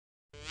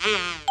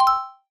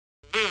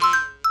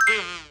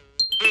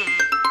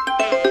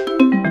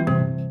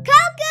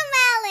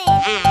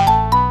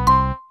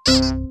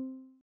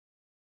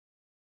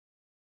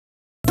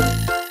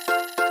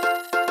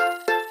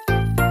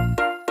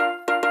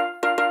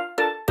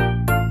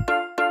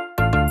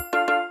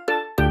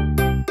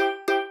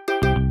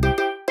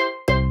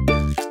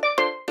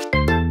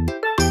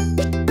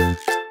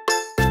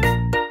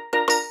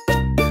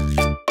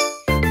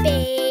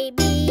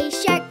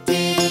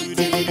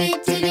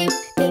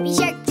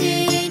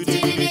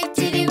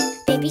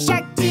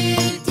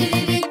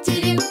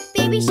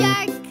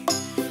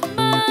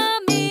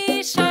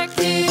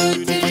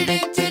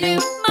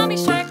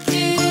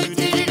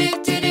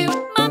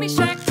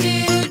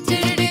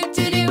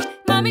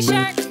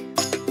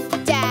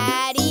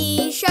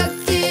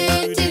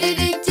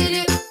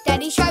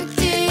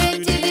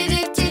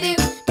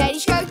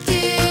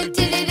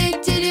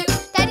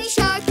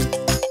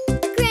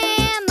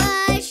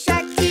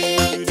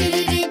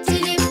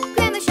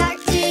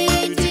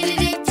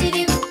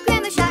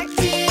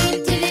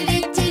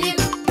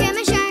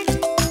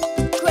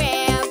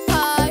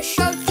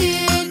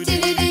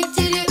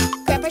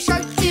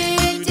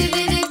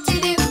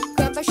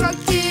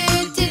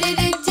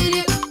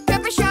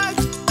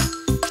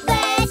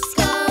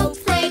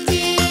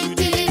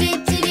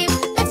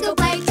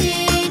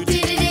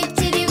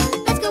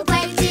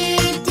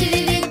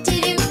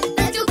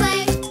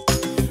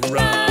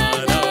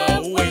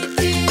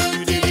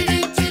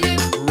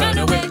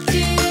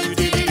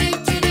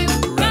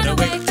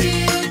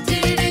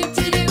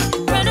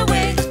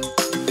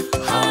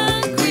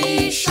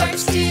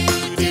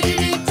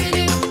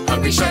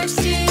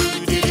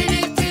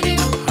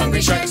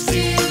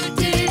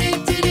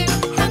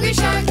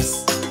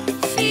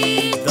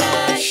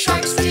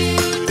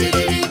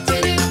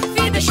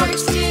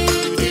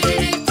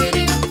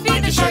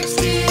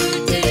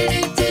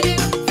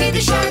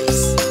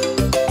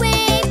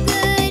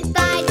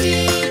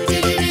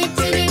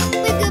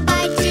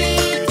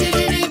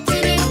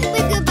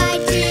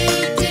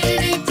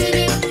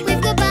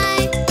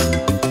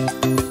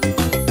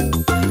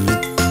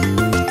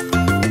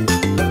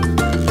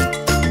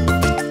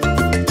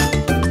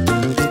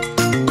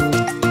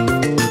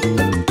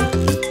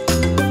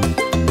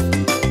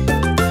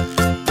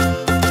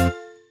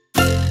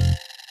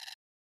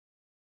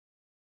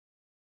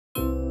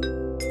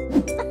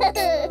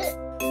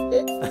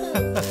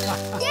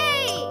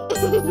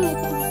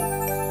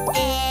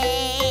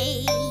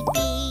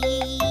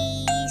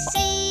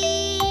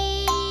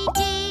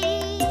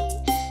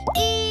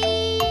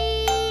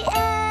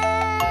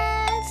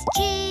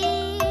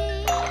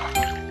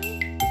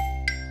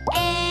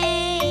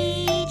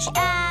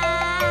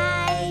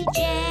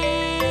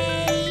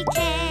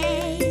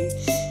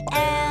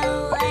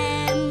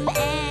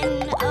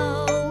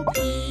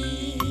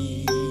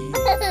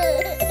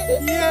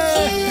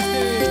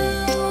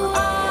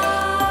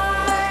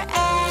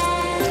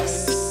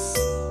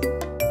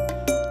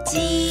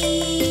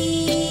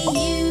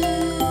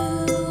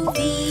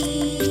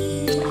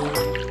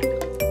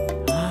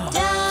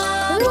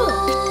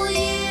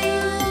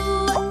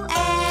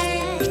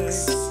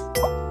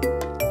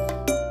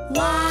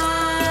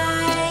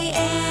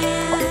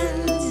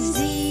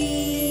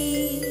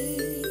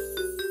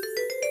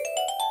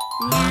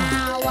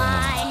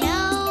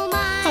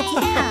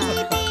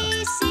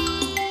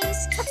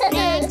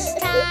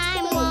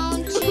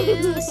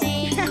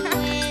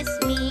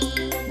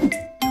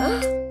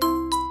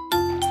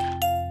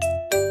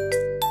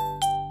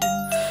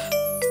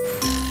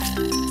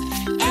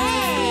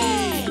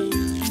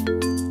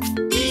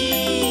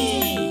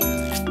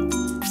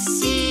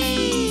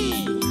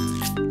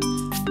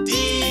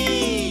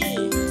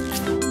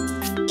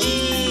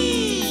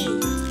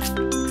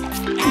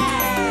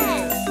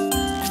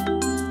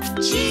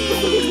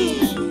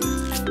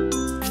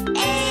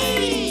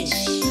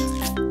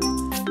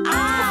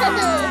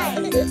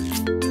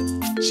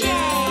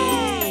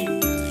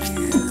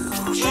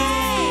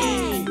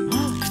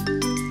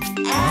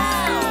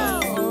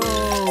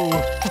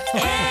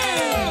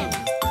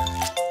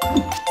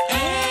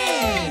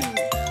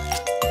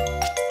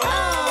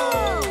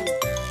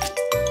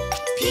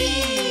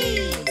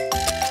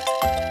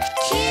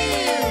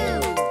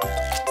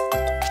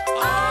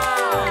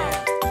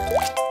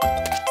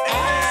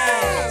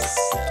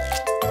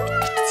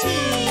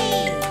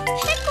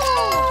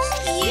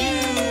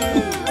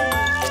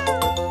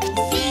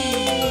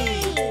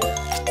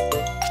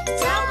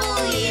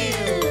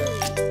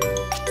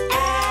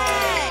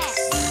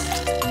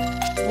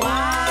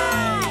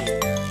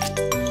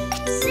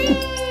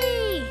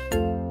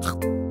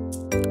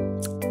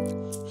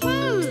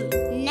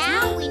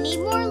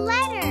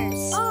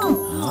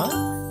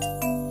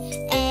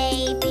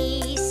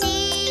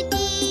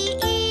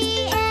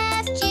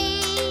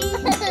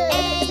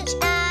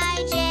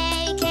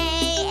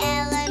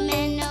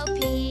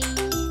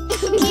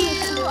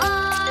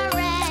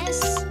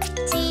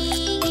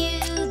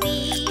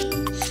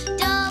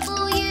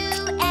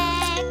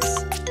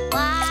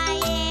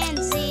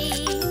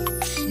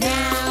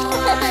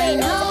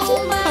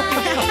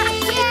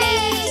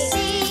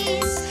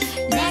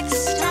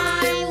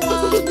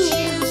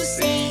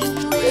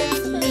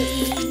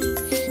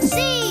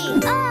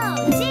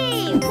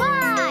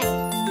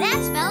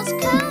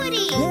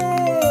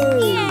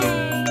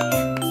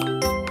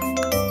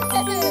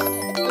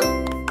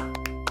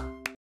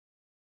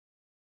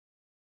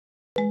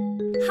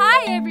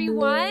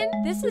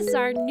This is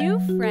our new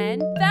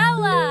friend,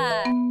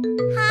 Bella.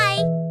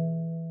 Hi.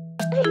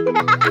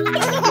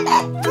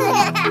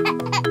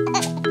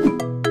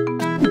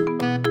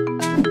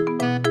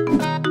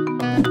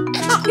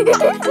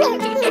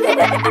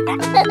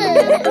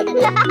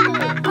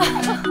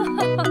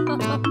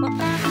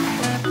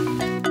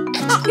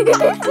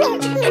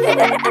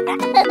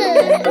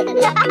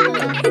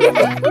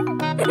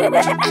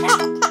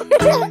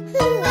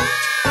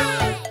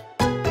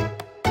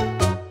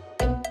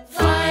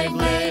 Five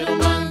little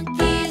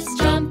monkeys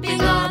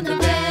jumping on the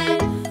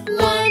bed.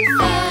 One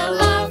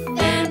fell off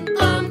and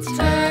bumped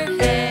her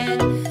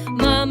head.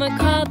 Mama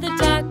called the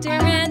doctor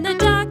and the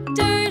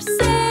doctor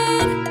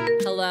said,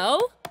 "Hello?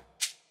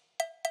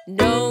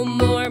 No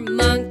more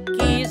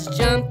monkeys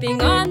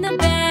jumping on the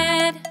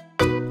bed."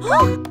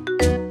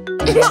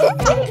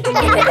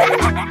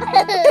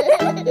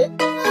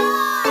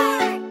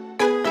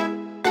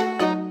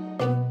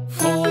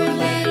 Four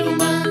little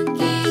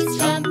monkeys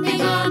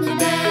jumping on the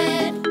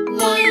bed.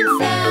 One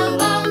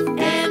fell off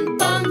and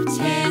bumped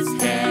his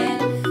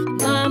head.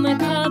 Mama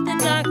called the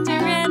doctor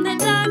and the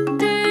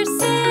doctor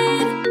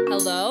said,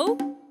 "Hello?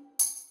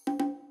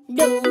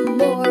 No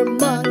more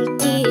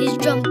monkeys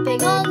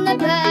jumping on the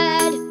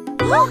bed.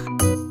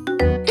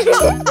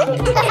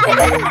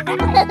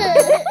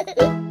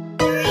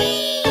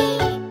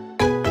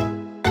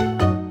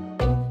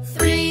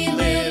 Three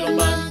little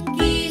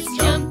monkeys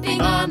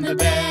jumping on the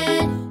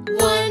bed.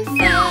 One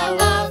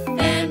fell off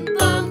and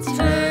bumped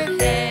her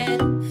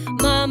head.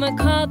 Mama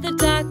called the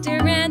doctor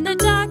and the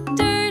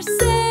doctor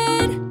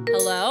said,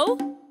 "Hello?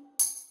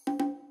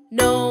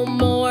 No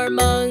more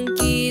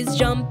monkeys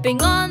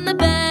jumping on the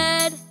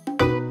bed."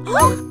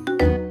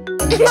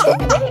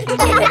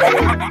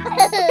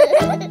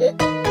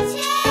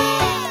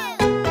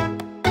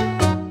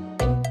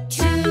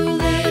 Two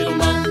little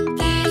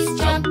monkeys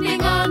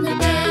jumping on the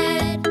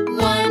bed.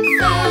 One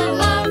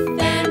fell off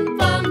and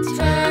bumped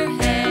her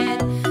head.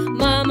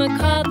 Mama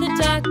called the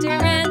doctor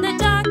and the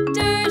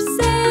doctor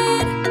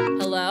said,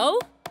 "Hello?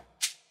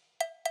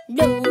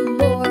 No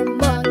more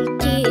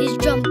monkeys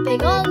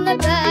jumping on the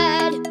bed.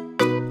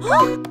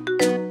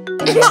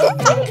 One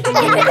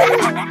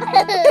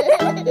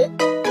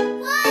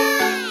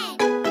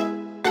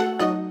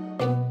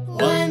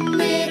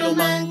little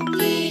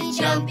monkey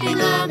jumping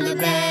on the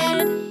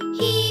bed.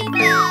 He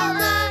fell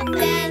off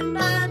and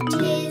bumped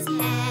his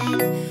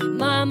head.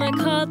 Mama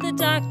called the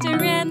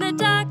doctor and the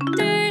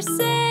doctor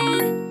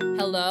said,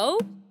 hello?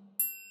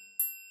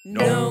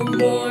 No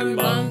more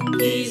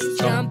monkeys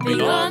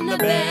jumping on the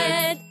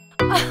bed.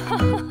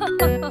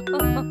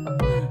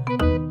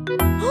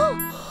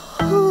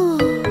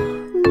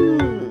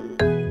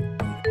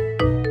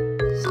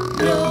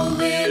 No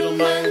little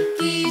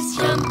monkeys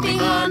jumping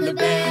on the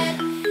bed.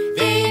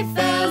 They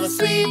fell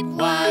asleep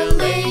while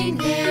laying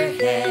their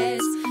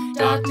heads.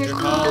 Doctor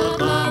called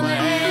Mama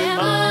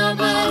and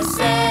Mama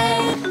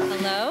said,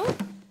 Hello?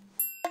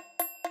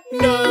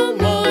 no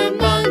more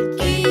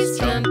monkeys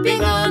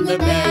jumping on the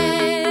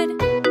bed.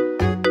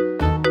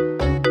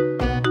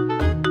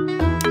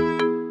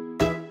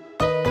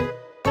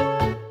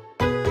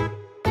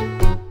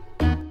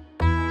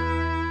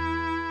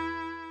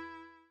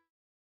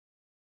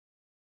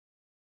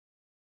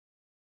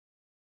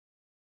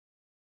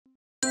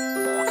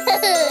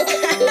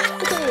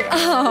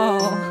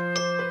 Oh.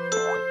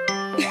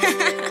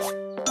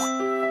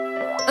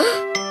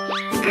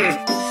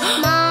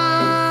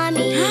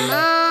 Mommy,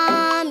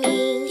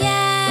 Mommy.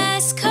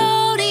 Yes,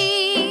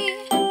 Cody.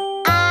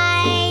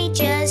 I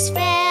just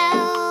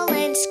fell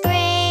and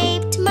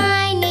scraped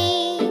my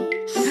knee.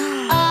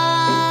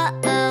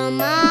 Uh-oh,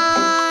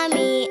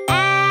 Mommy,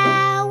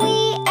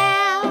 owie,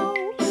 ow.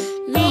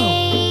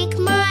 Make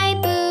my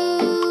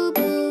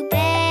boo-boo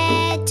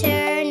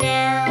better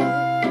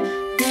now.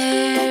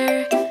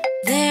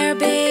 There,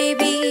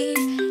 baby,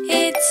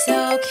 it's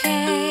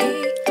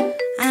okay.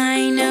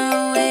 I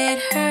know it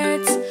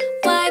hurts.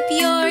 Wipe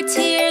your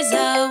tears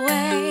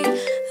away.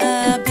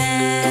 A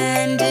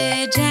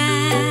bandage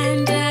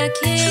and a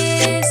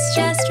kiss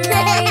just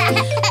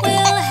right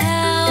will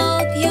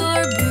help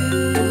your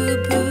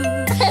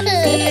boo-boo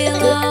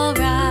feel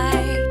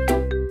alright.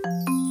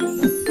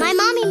 My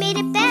mommy made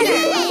it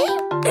better.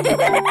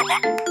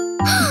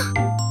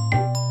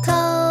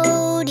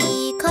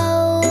 Cody,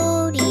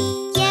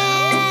 Cody,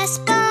 yes,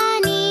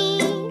 Bunny,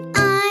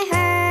 I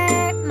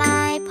hurt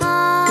my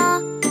paw.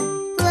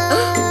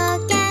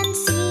 Look and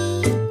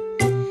see.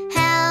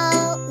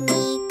 Help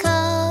me,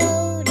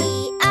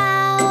 Cody,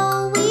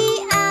 owie,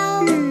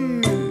 ow.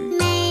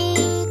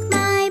 Make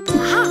my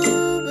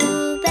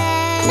boo-boo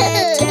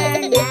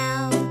better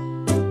now.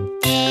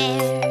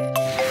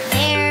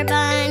 There,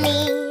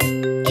 Bunny,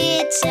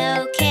 it's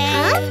okay.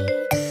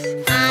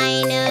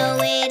 I know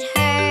it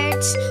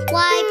hurts.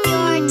 Wipe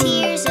your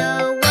tears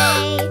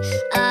away.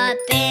 A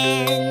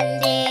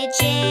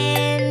bandage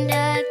and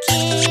a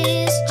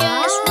kiss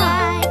just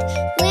right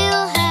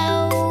will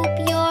help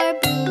your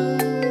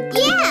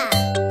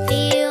boo-boo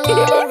feel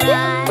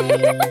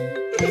alright.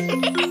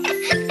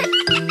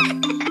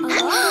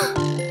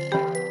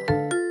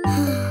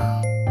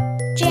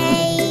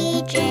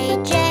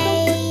 JJ,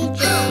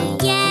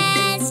 JJ,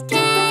 yes,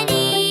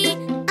 Teddy.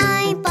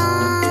 I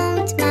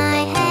bumped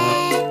my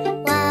head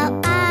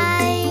while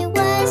I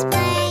was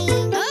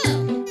playing.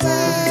 Look,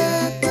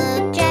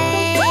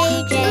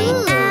 JJ,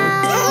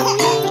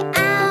 owie,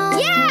 ow.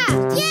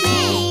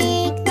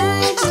 Make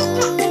my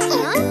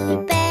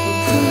boo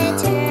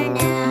better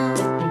now.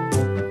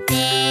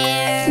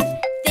 There,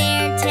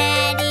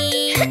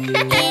 Teddy,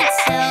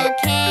 it's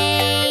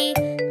okay.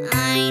 I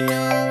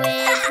know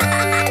it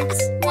hurts.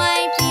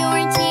 Wipe your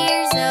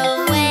tears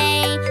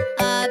away.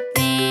 A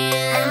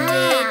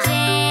bandage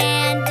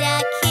and a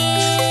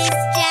kiss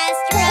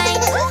just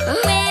right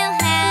will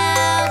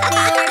help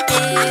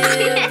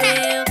your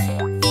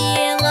boo-boo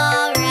feel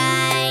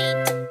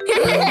alright.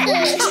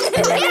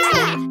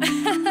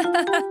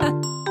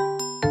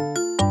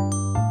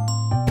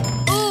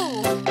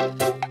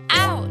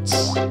 Ouch!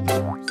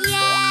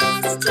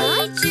 Yes,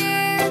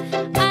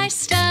 teacher. I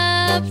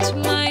stubbed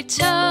my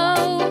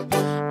toe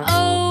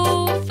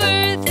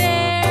over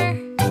there.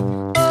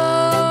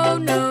 Oh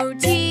no,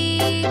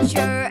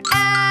 teacher,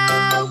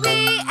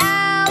 owie,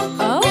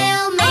 ow.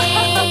 We'll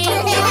make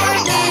your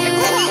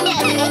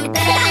boo-boo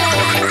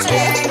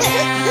better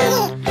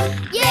now.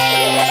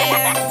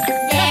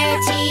 There,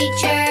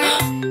 teacher,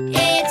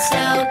 it's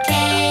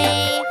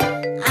okay.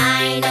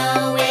 I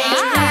know it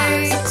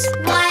hurts.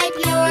 Wipe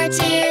your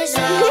tears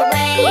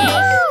away.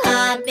 A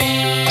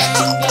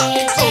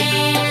bandage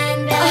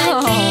and a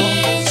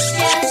kiss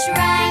just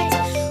right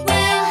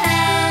will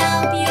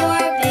help your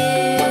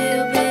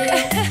boo-boo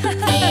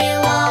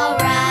feel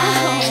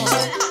alright.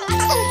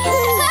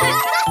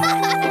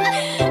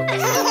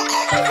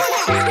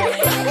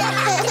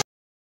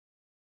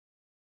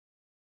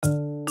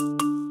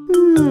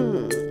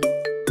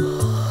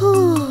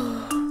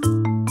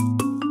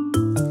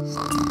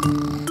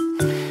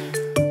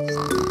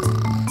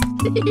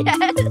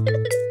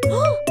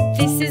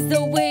 This is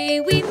the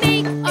way we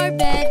make our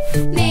bed.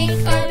 Make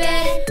our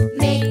bed,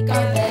 make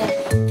our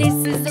bed. This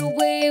is the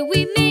way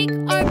we make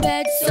our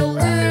bed so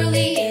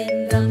early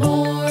in the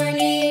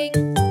morning.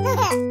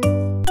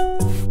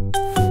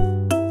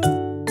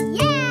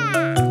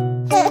 Yeah!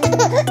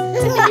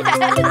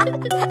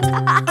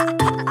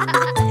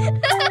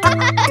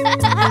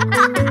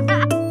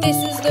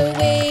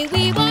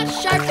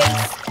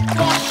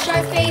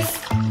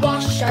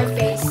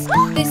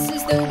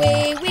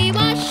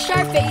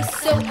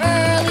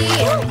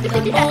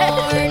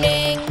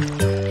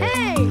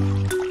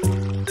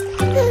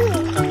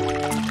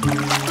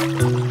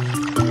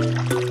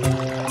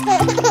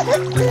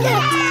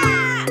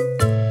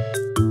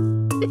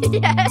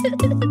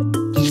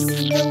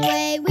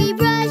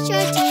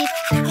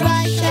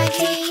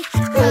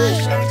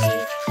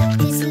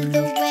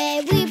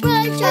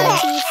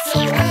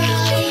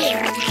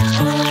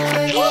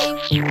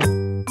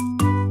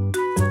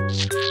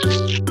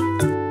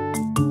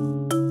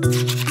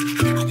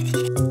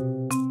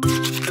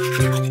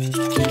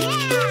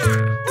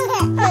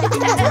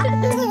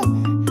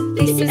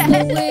 is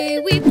the way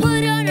we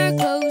put on our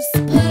clothes,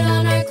 put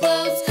on our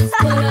clothes,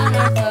 put on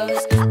our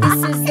clothes.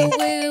 This is the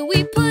way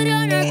we put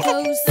on our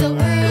clothes so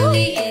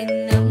early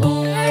in the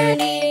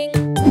morning.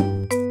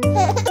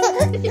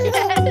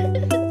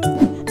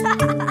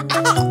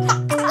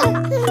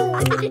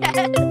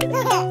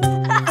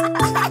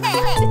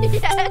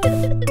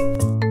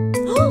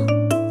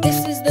 This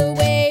is the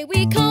way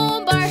we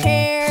comb our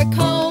hair,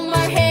 comb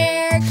our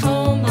hair,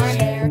 comb our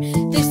hair.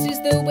 This is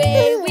the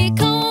way we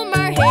comb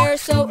our hair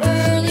so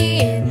early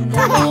in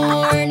the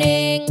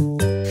morning.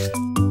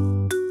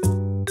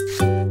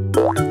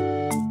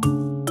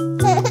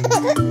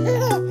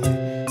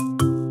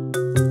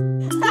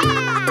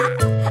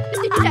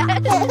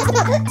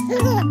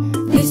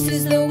 This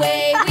is the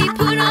way we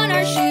put on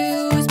our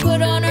shoes,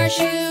 put on our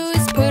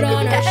shoes, put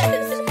on our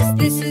shoes.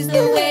 This is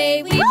the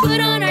way we put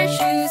on our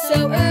shoes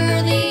so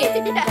early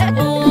in the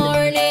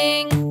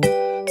morning.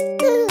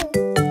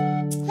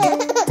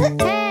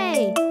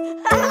 Hey!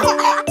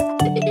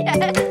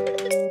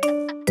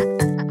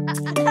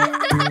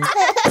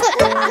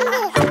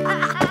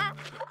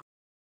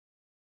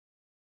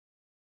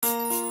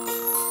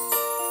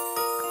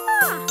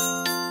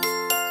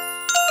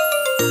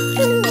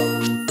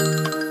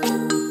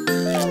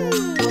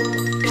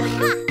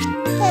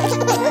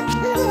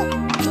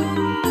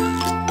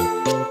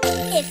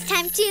 It's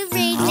time to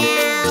read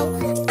now.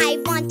 I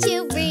want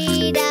to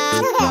read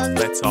a book.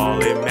 Let's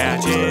all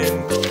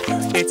imagine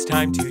it's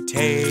time to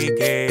take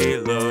a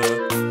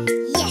look.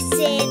 Yes,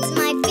 it's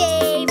my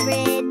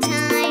favorite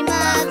time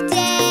of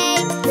day.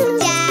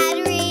 Dad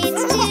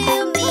reads to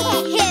me,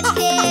 hip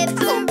hip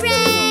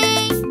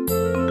hooray.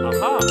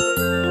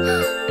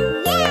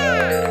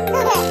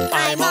 Yeah!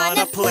 I'm on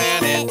a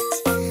planet.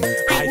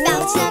 I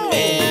found some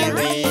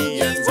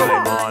aliens.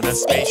 I'm on a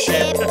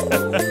spaceship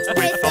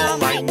with all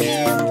my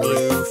new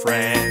blue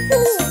friends.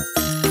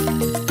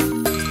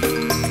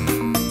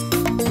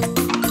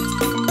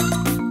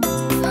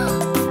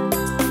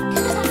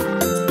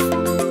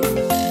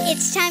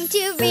 It's time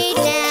to read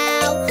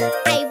now.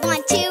 I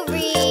want to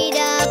read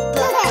a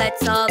book.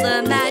 Let's all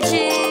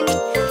imagine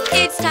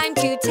it's time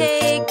to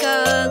take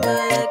a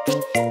look.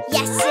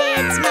 Yes,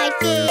 it's my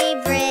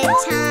favorite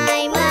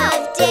time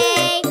of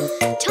day.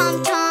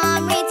 Tom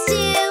Tom reads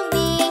to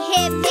me,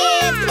 hip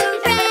hip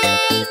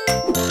hooray.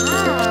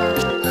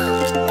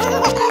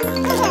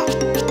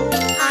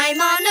 I'm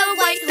on a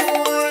white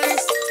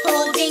horse,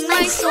 holding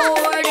my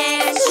sword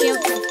and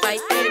shield to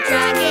fight the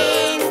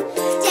dragon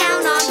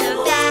down on the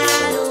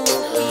battlefield.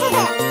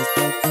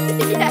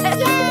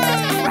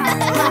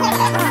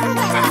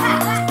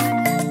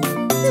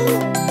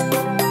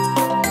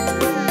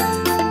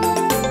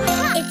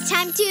 It's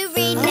time to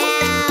read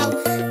now.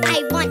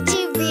 I want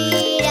to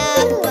read a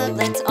book.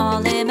 Let's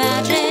all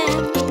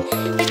imagine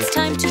it's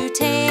time to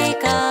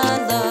take a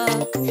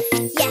look.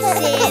 Yes,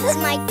 it's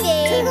my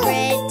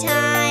favorite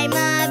time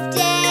of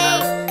day.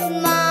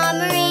 Mom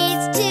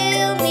reads to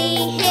me,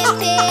 hip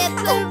hip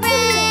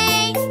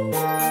hooray.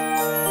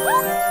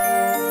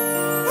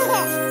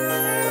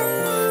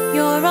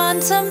 You're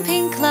on some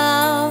pink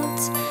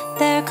clouds,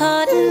 they're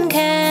cotton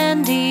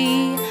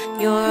candy.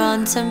 You're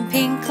on some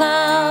pink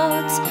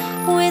clouds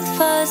with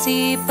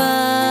fuzzy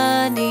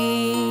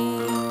bunnies.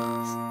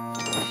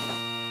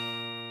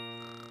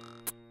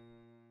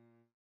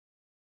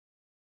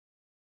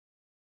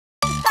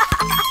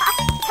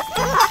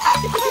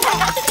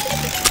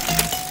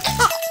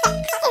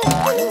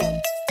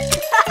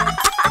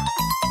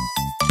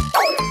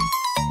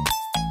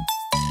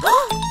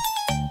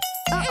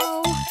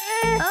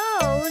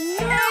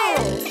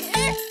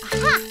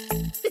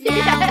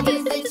 Now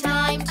is the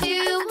time to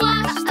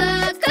wash the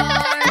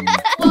car,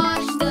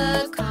 wash the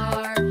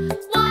car,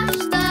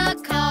 wash the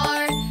car.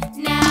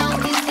 Now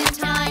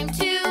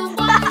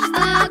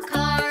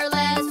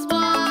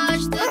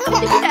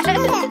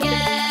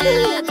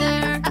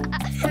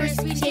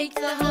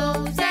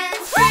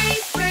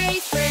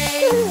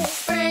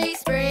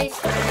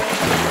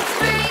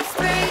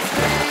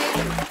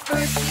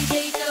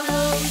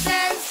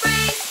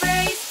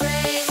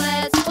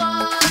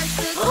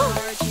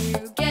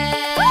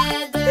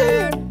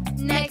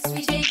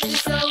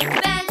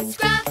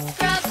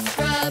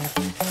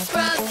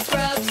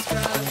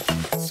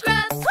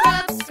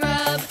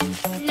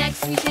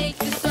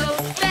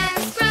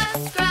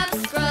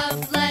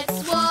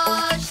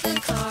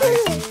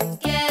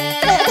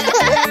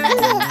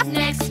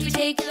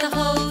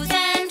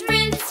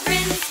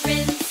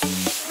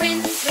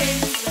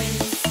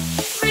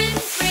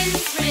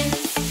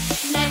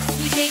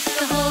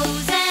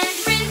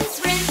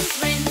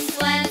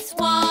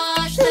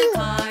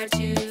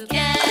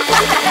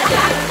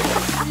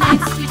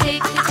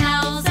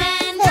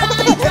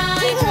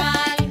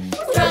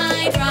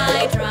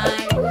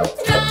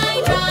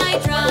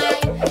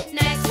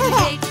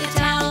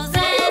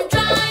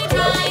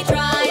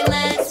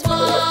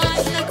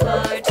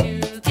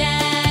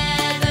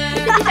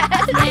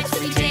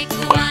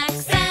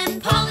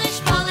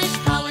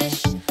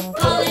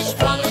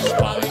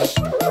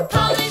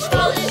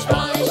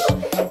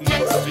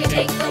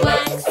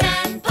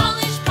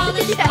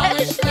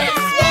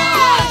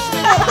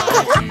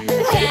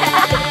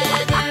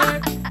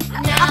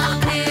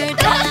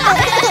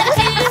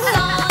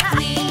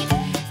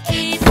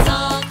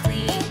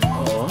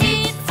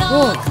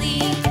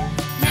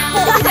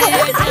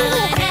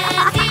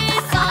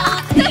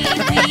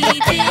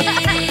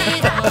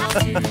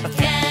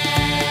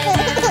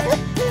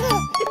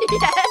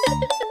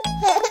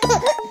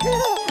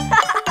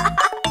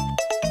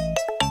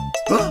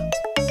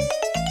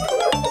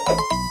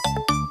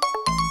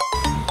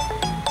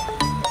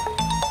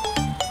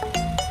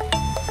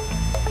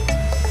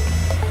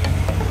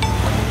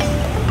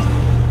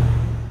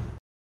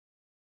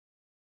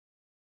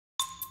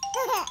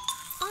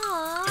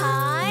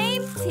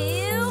Time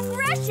to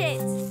brush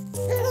it.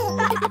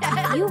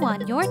 If you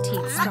want your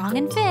teeth strong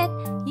and fit,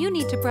 you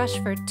need to brush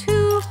for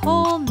 2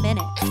 whole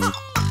minutes.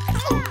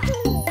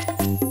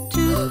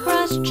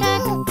 Toothbrush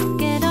check,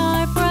 get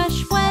our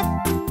brush wet.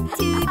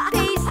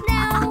 Toothpaste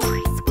now,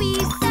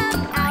 squeeze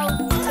some out.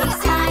 It's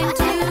time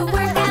to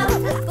work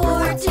out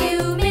for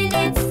 2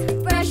 minutes.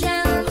 Brush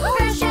 'em,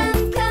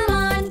 come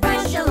on,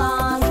 brush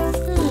along.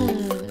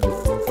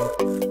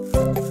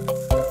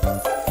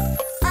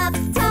 Up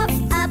top,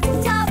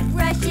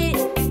 brush it,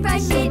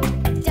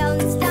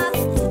 don't stop,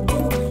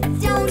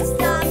 don't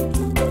stop.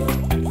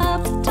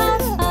 Up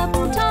top,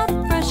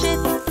 brush it,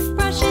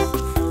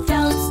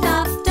 Don't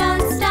stop,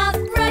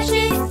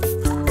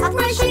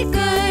 brush it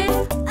good.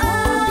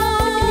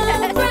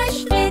 Oh,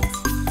 brush it.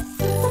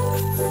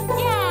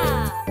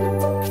 Yeah.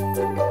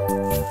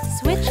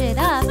 switch it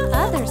up,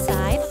 other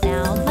side,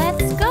 now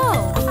let's go.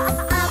 Up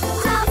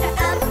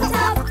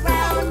top,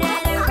 round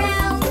and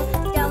around.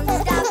 Don't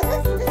stop,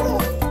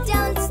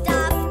 don't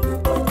stop.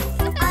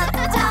 Up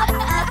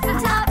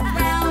top,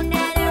 round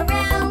and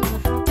around.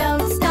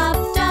 Don't stop,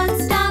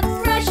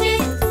 brush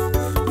it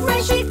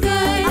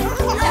good.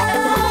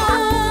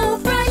 Oh,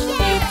 brush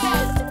it.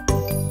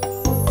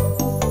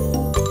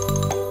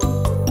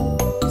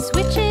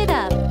 Switch it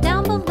up,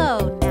 down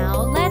below,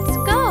 now let's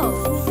go.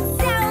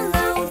 Down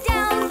low,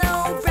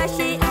 brush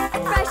it.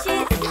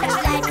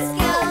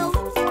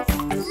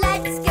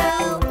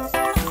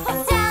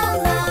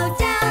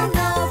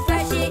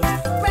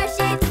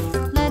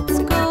 Let's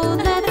go. Down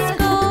low, brush it. Let's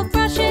go,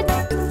 brush it.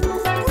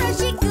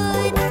 Brush it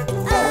good.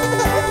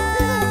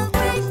 Oh,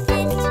 brush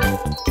it.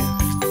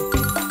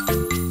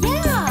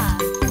 Yeah!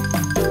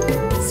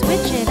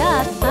 Switch it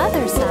up,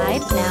 other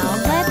side, now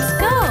let's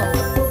go.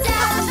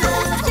 Down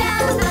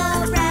low,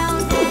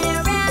 round and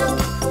around.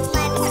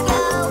 Let's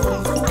go.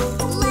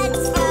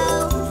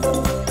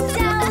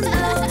 Down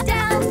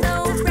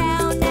low,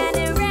 round and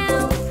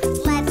around.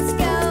 Let's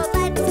go.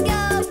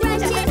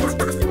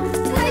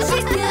 Brush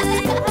it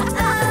good.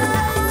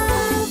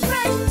 Oh,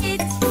 brush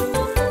it.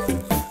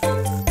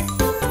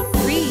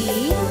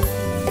 3,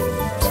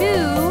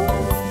 2,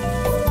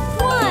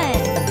 1.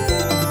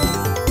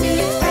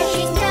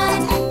 Toothbrushing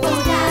done. Oh,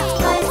 that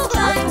was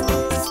fun.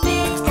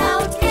 Spit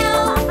out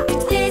now.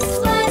 This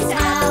was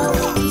how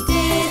we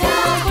did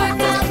our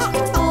workout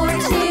for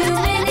 2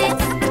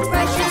 minutes.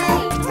 Brush 'em.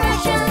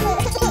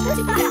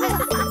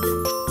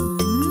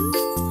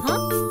 Huh?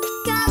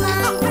 Come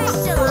on,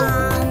 brush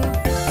along.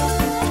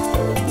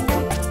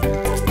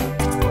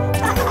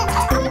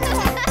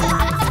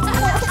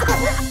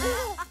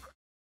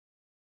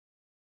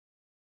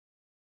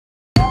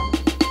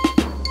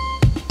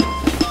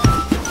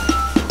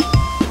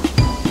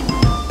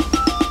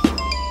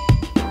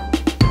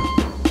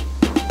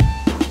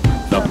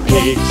 The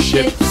big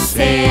ships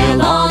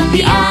sail on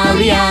the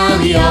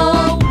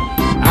alley-alley-o,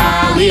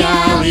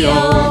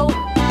 alley-alley-o,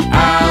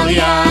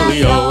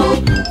 alley-alley-o.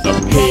 The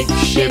pig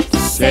ships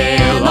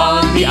sail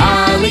on the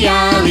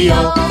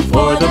alley-alley-o,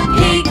 for the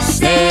pigs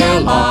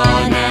sail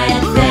on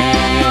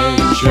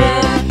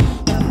adventure.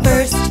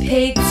 First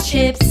pig's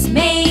chips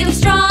made of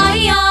straw,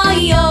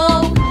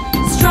 yo-yo,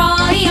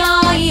 straw,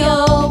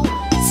 yo-yo,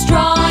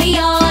 straw,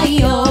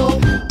 yo-yo.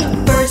 The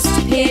first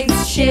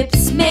pig's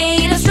chips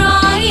made of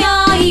straw,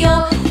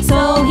 yo-yo,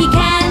 so he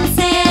can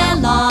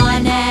sail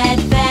on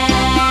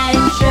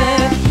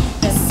adventure.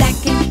 The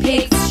second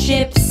pig's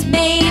chips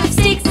made of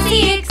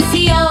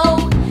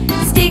sticksy-ixy-o,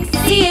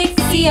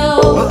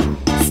 sticksy-ixy-o,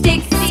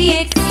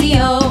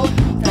 sticksy-ixy-o.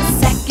 The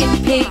second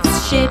pig's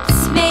ships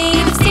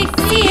made of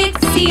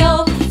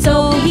sticksy-ixy-o,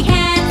 so he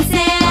can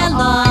sail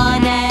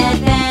on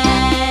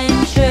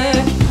adventure.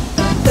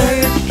 The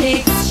third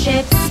pig's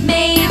ships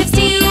made of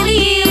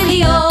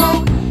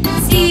steely-ily-o,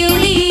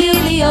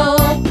 steely-ily-o,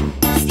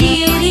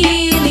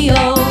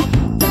 steely-ily-o.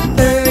 The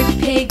third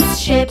pig's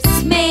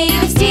ships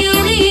made of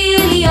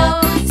steely-ily-o,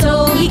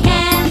 so he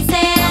can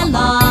sail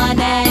on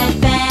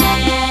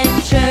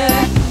adventure.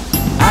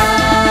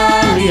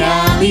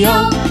 Alley-alley-o,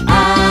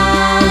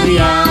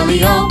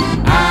 alley-alley-o,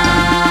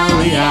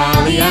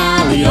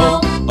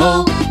 alley-alley-alley-o,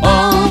 oh,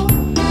 oh.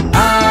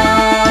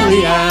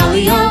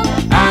 Alley-alley-o,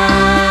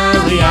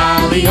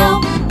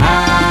 alley-alley-o,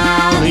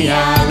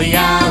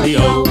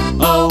 alley-alley-alley-o,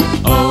 oh,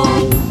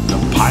 oh. The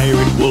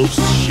pirate wolf's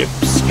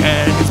ship's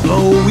cannons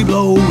blow, we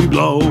blow, we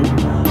blow.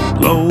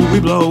 Blow, we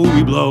blow,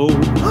 we blow.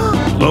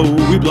 Blow,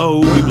 we blow,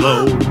 we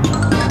blow.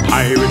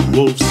 Pirate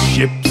wolf's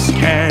ship's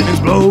cannons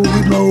blow,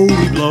 we blow,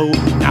 we blow.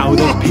 Now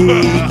the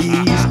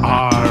piggies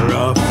are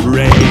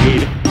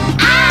afraid.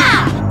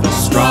 The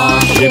straw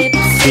ship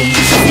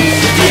sees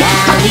the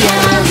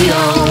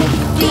alley-alley-o,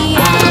 the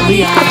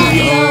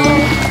alley-alley-o,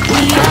 the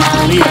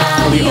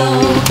alley-alley-o,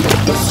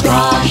 The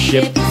straw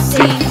ship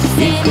sinks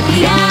in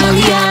the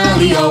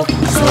alley-alley-o,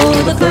 so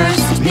the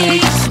first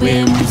pig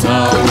swims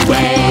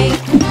away.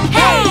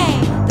 Hey!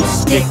 The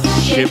stick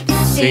ship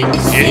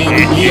sinks in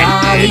the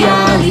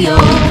alley-alley-o,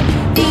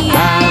 the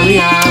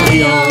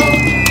alley-alley-o,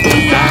 the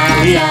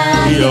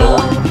alley-alley-o.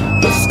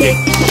 The stick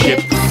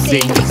ship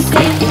sinks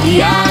in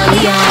the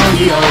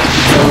alley-alley-o,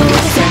 so the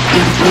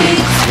second pig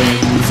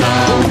swims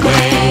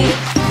away.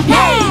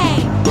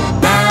 Hey!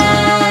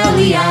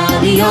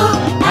 Alley-alley-o,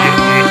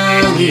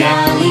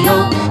 alley-alley-o,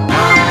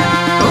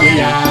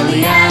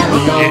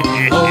 alley-alley-alley-o,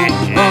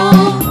 oh,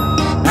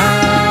 oh.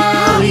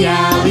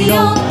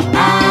 Alley-alley-o,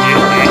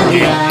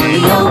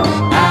 alley-alley-o,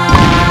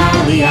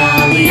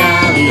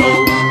 alley-alley-alley-o,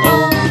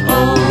 oh,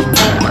 oh.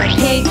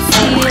 Pig's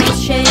heel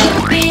ship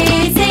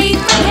is safe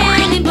from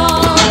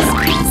cannonballs.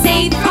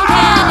 Safe from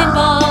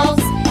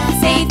cannonballs.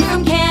 Safe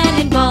from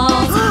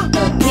cannonballs.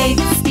 The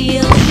pig's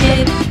steel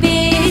ship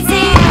is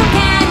safe from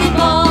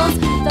cannonballs.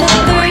 The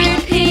third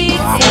pig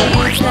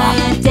saves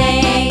the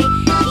day.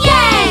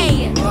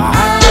 Yay!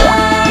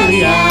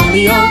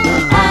 Alley-alley-o,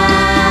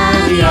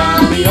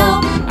 alley-alley-o,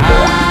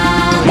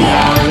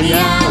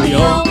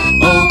 alley-alley-alley-o,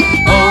 oh,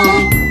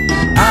 oh.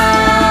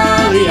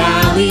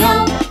 Alley-alley-o,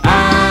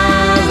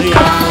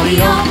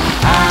 alley-alley-o,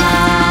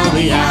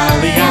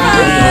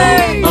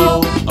 alley-alley-alley-o,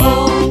 oh,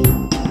 oh.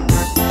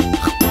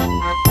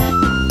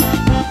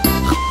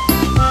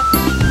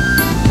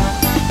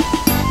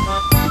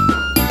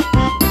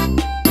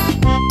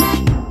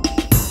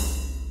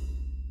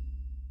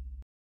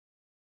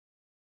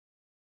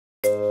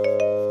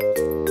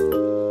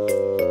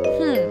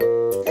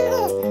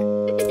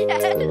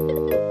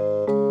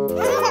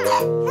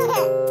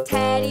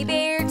 Teddy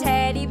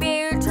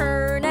bear,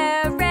 turn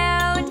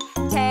around.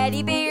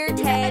 Teddy bear,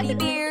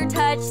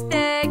 touch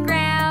the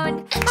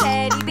ground.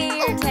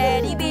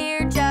 Teddy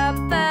bear,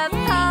 jump up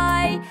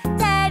high.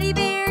 Teddy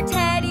bear,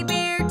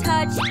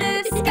 touch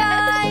the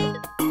sky.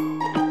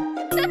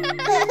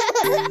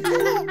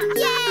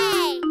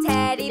 Yay!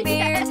 Teddy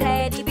bear,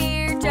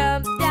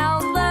 jump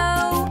down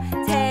low.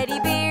 Teddy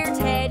bear,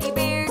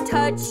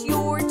 touch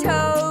your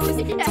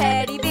toes.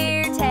 Teddy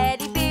bear,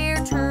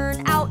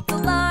 turn out the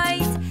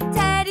lights.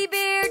 Teddy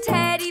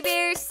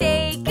bear,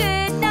 say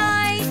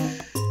goodnight.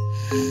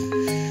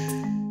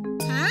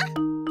 Huh?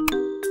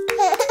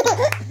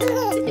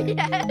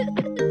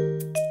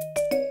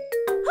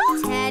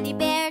 Teddy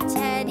bear,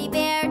 turn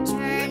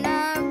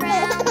around.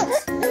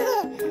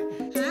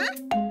 Huh?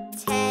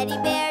 Teddy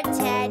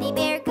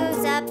bear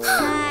goes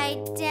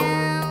upside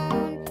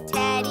down.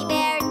 Teddy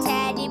bear,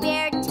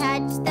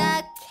 touch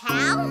the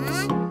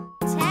couch.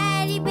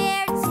 Teddy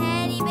bear,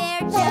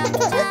 jump,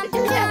 jump,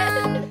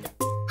 jump.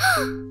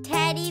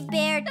 Teddy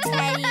bear,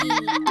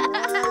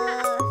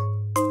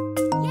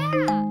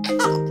 yeah.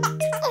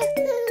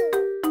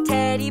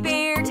 Teddy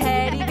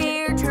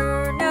bear,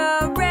 turn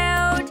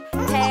around.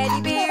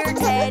 Teddy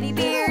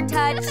bear,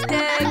 touch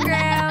the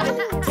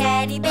ground.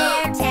 Teddy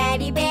bear,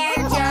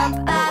 jump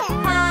up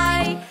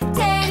high.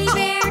 Teddy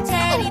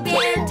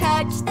bear,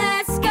 touch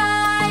the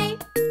sky.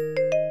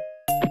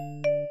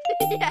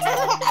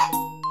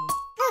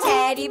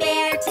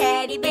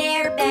 Teddy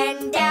bear,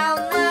 bend down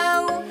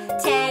low.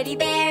 Teddy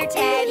bear,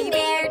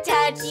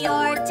 touch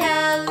your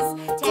toes.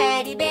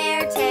 Teddy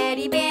bear,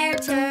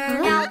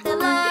 turn out the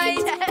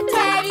lights.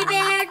 Teddy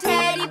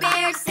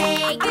bear,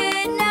 say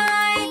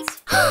goodnight.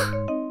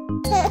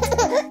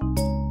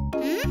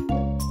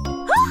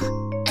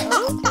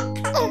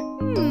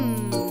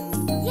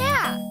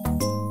 Yeah.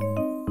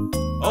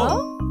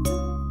 Oh?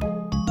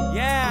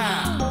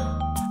 Yeah!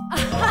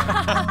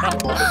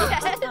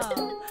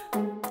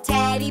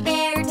 Teddy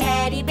bear,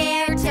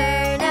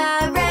 turn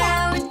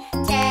around.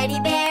 Teddy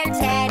bear,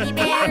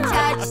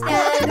 touch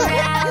the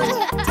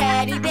ground.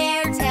 Teddy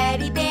bear,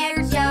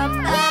 jump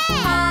up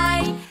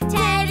high.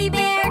 Teddy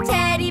bear,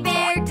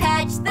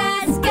 touch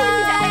the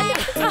sky.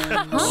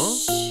 Oh!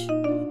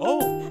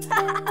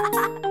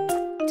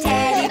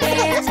 Teddy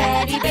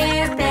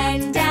bear,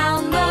 bend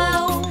down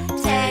low.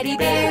 Teddy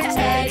bear,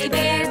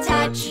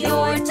 touch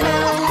your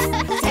toes.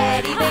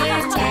 Teddy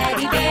bear,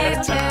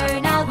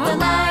 turn out the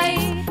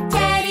light.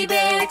 Teddy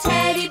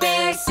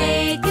bear,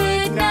 say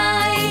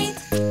goodnight.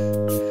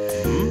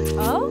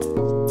 Oh?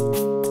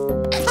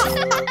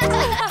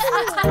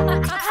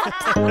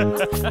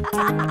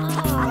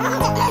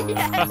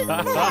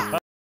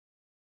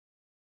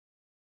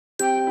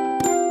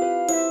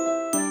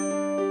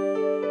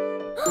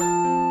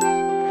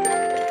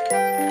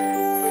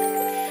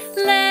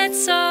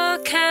 Let's all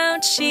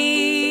count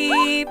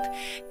sheep.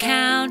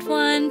 Count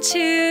 1,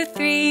 2,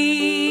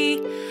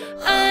 3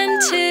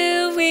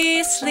 until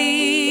we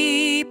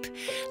sleep.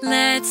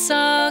 Let's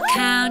all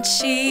count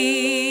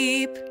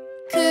sheep.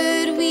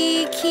 Could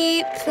we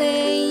keep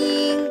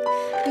playing,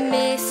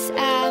 Miss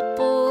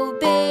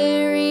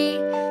Appleberry?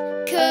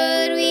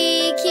 Could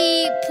we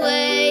keep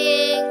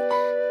playing,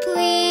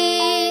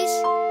 please,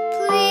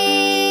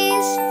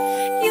 please?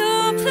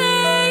 You'll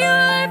play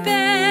your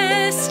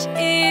best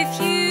if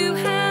you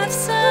have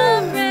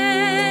some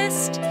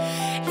rest.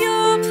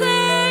 You'll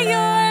play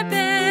your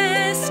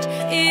best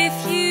if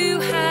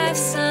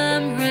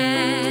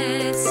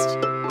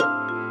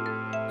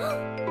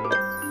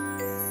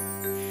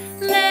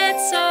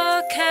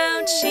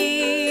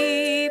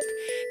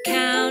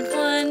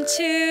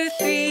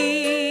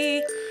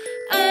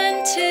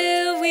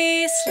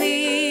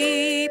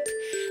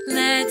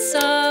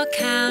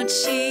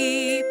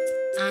sheep.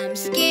 I'm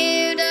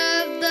scared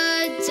of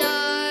the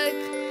dark,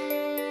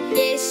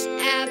 Miss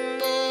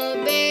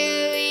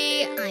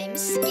Appleberry. I'm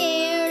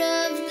scared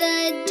of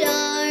the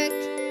dark.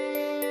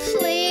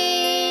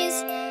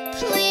 Please,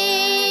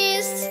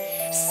 please.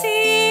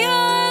 See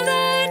our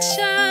light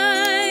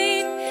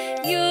shine,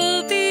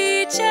 you'll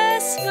be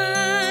just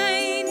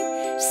fine.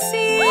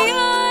 See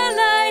our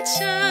light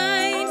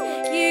shine,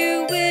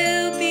 you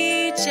will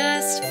be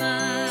just fine.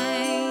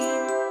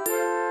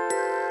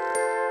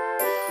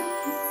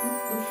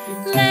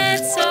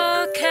 Let's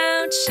all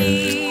count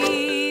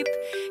sheep.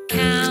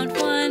 Count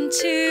 1,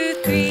 2,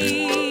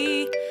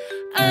 3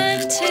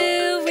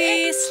 until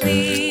we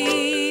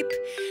sleep.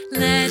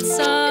 Let's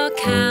all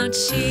count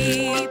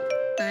sheep.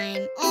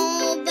 I'm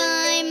all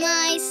by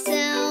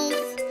myself,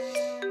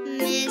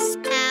 Miss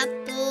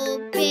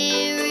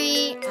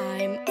Appleberry.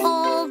 I'm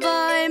all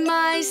by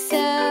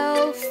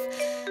myself.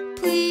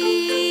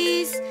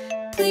 Please,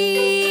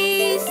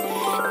 please.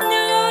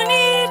 No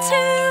need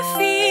to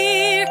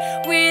fear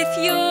with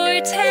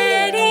your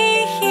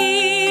teddy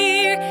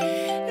here.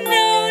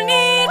 No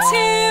need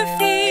to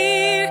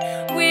fear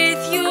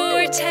with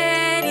your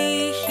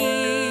teddy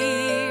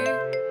here.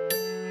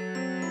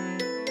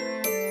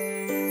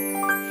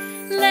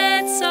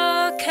 Let's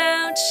all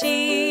count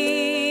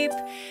sheep.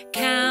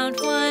 Count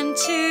 1,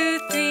 2,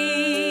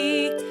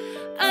 3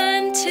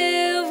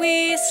 until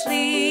we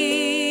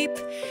sleep.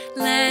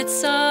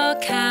 Let's all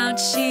count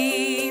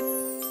sheep.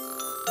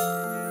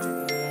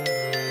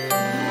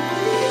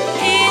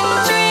 In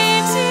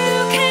dreams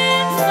you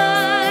can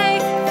fly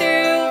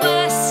through a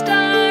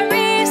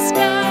starry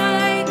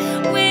sky.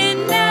 When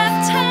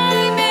nap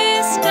time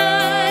is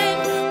done,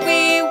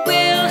 we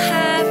will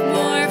have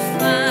more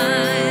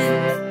fun.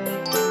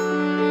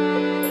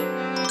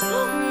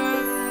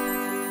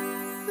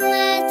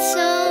 Let's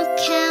all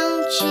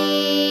count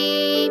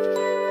sheep.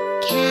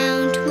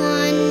 Count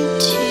 1,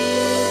 2,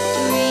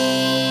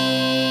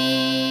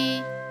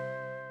 3.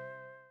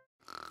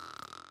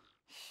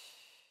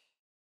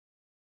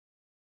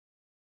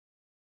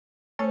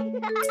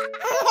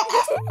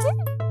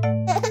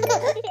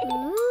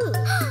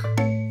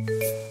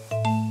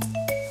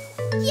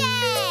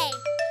 Yay!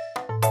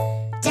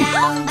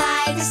 Down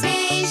by the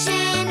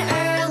station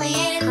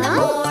early in the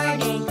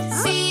morning,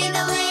 see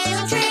the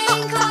little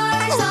train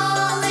cars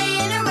all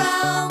in a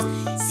row.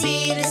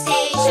 See the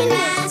station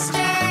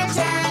master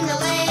turn the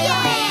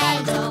little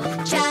handle,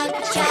 chug,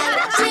 chug,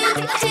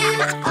 toot,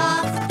 toot,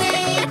 off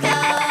they go.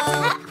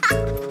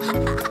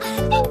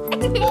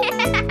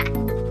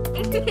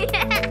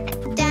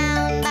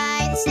 Down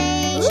by the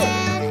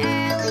station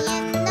early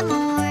in the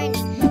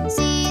morning,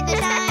 see the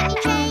tiny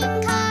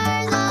train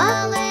cars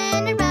all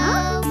in a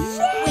row.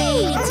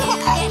 Waiting to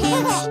get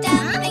hitched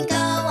up and go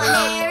on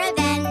their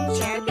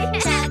adventure.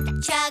 Chug,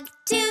 chug,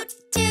 toot,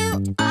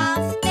 toot,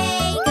 off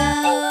they go.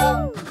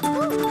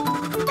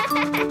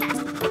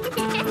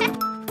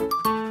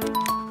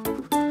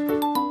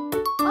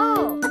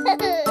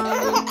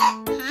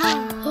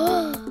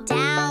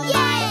 Down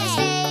by the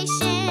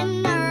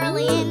station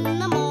early in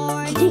the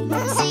morning,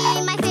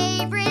 see my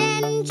favorite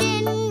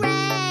engine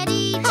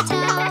ready to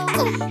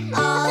tow.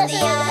 All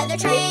the other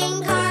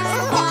train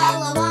cars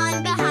follow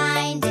on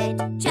behind it.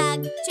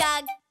 Chug,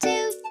 chug,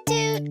 toot,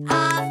 toot,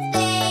 off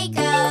they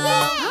go.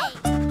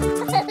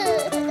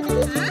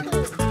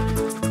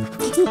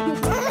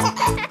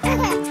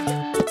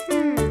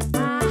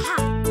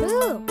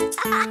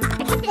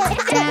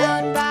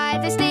 Down by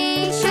the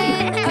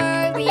station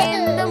early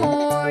in the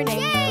morning,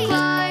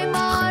 climb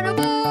on a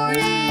board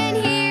and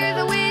hear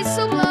the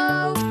whistle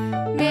blow.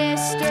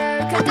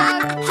 Mr.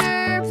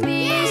 Conductor,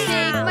 please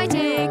take my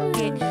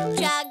ticket.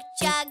 Chug,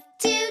 chug,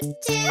 toot,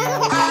 toot,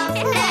 off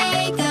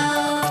they go.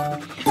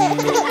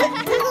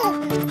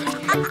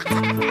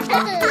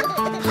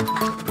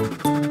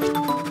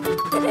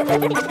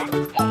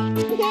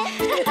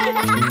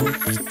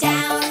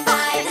 Down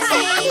by the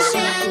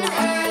station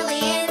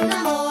early in the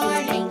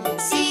morning,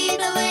 see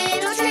the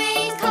little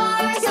train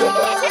cars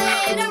all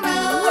in a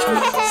row.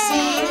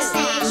 See the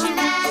station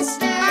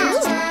master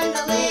turn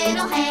the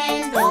little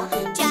handle,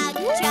 chug,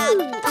 chug,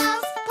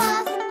 puff,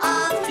 puff,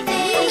 off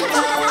they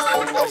go.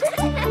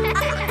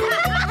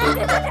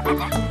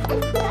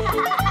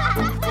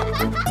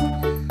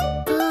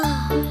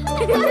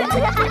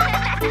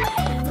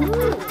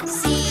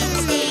 See the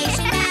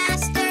station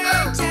master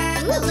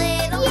turn the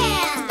little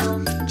handle,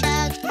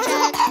 chug,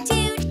 chug,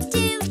 toot,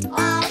 toot,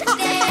 off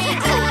they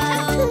go.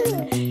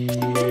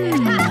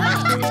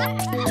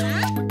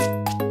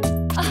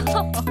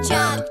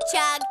 Chug,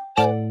 chug,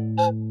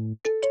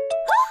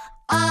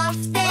 off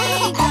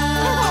they go.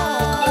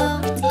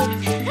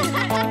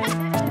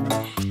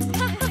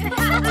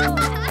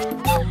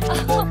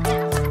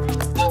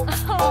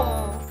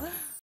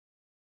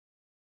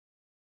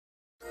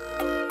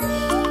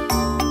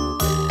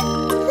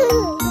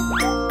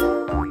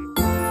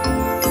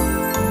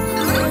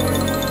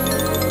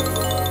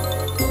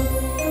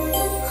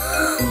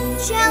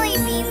 Jelly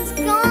bean's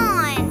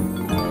gone.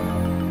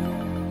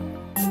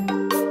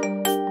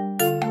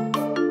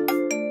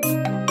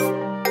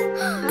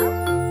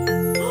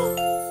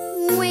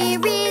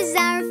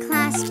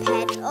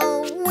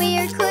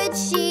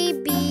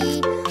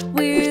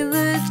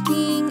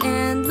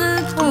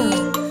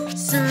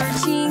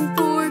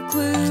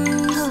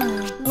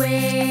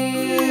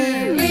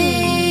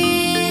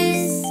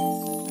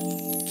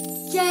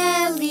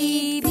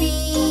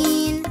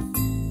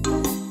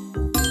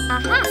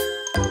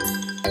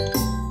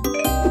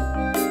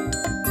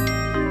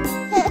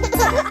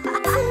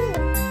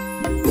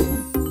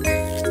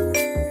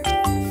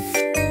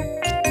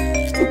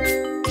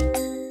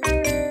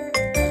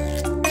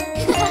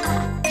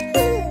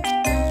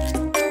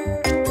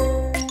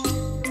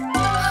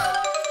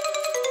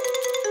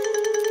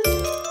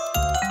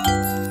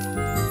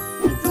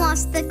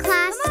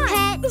 class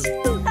pet.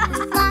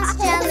 We've lost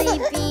Jelly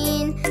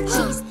Bean.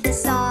 She's the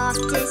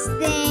softest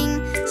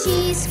thing.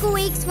 She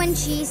squeaks when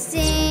she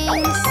sings.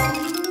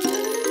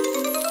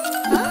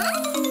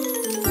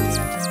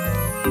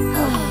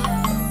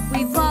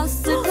 We've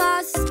lost a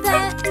class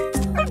pet.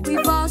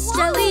 We've lost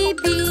Jelly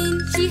Bean.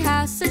 She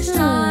has such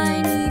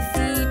tiny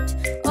feet.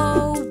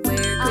 Oh,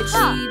 where could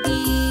she be?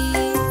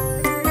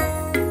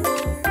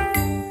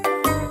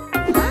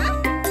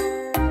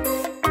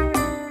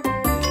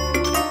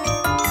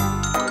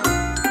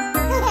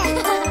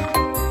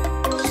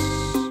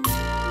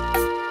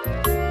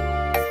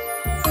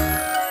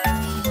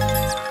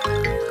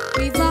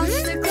 We've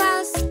lost a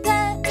class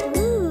pet.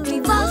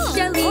 We've lost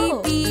Jelly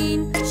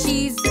Bean.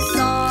 She's the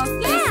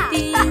softest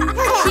thing.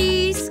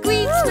 She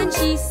squeaks when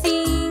she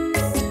sings.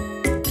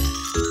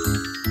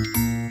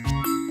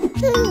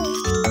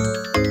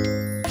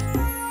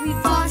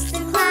 We've lost a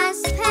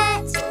class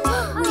pet.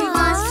 We've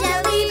lost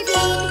Jelly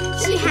Bean.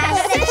 She has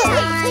such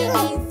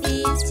tiny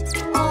feet.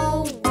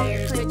 Oh,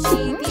 where could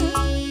she be?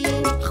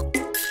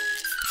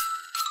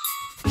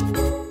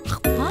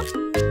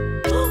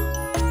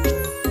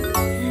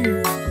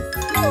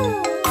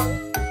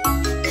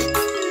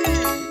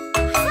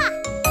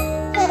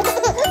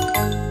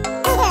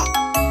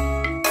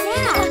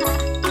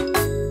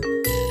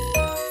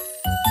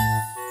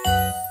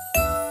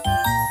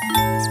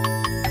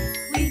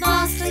 We've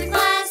lost a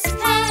class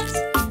pet.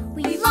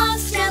 We've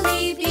lost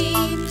Jelly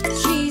Bean.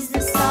 She's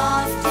the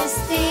softest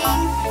thing.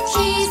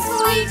 She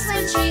squeaks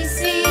when she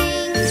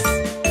sings.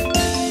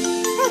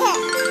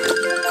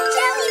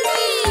 Jelly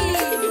Bean!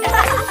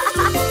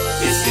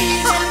 This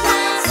is a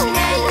class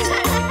pet.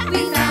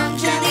 We found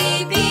Jelly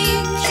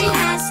Bean. She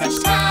has such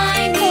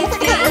tiny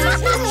feet.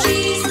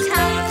 She's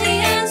tiny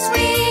and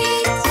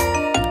sweet.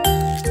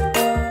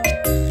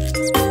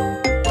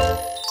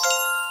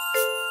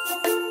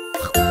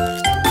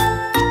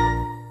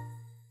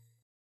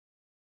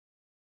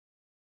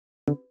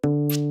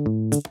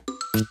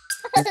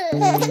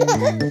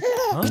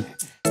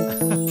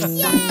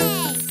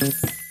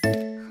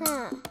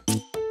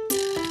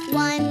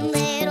 One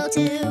little,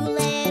 two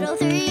little,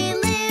 three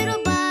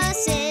little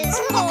buses,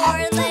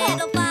 4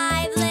 little,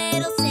 5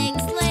 little,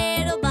 6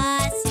 little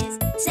buses,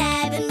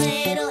 7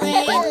 little,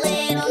 8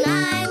 little,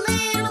 9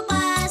 little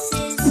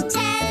buses,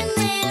 10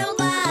 little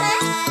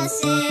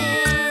buses.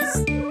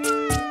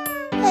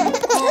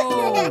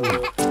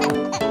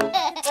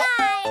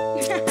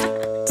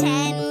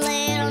 10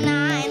 little,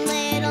 9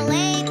 little,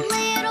 8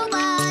 little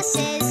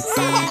buses,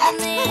 7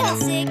 little,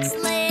 6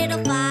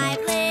 little, 5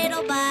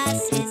 little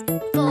buses,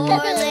 4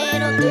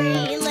 little,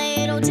 3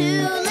 little, 2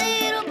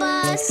 little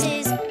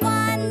buses,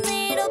 1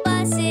 little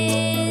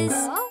buses.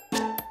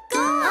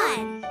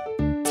 Gone.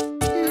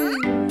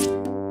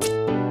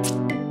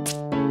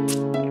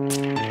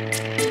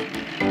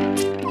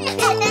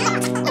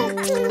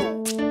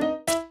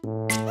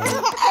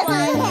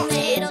 One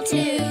little, 2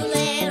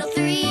 little,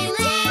 3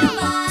 little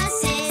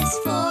buses,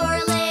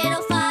 4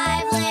 little,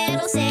 5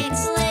 little,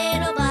 6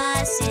 little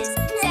buses,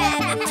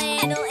 7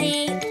 little,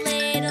 8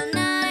 little,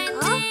 9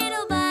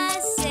 little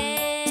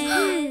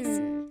buses,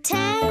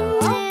 10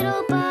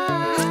 little buses.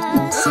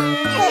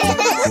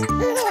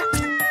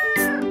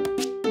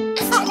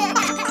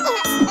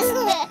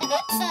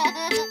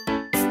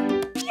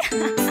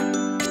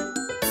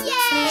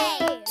 Yay!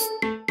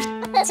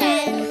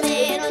 10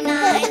 little,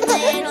 9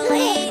 little,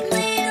 8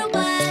 little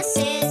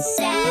buses,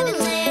 7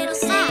 little,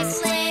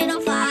 6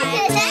 little,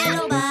 5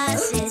 little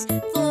buses,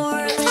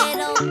 4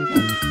 little,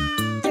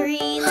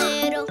 3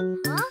 little,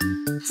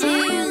 2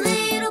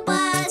 little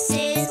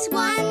buses,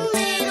 1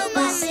 little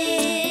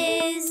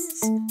buses.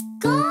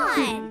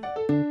 Gone.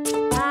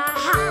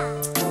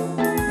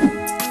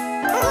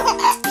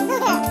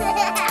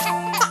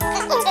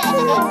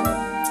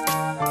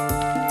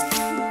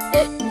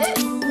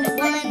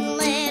 One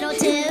little,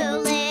 2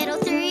 little,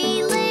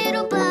 3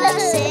 little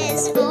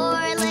buses,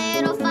 4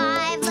 little,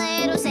 5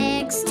 little,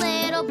 6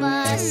 little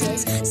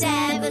buses,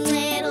 7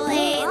 little,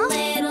 8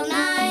 little,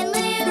 9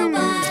 little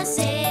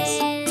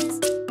buses,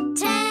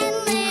 10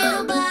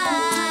 little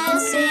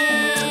buses.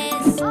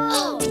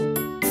 Oh!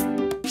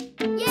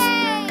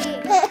 Yay!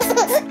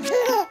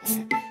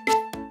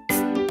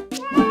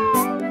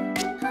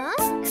 Huh?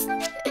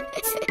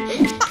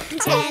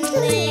 10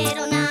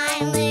 little,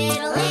 9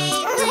 little, 8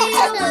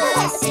 little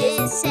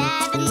buses,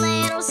 7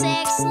 little,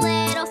 6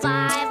 little,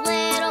 5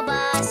 little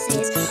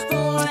buses,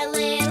 4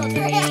 little,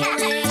 3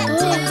 little,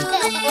 2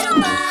 little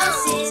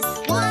buses,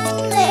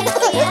 1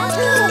 little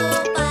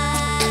yellow bus.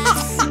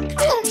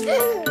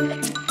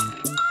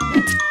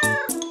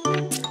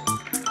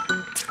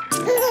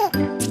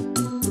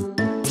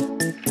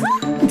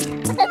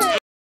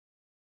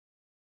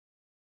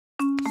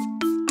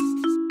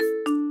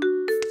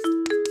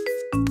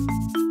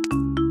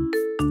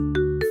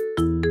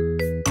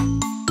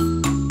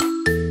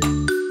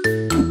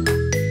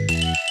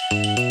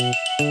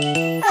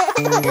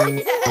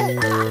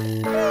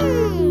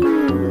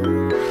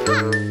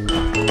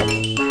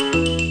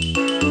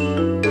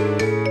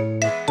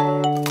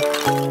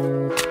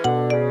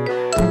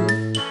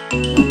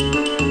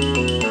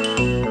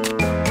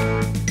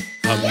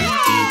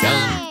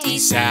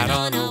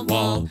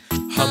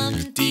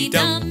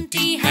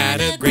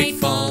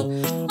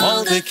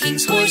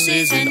 king's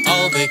horses and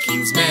all the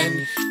king's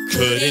men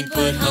couldn't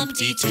put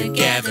Humpty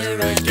together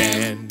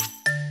again.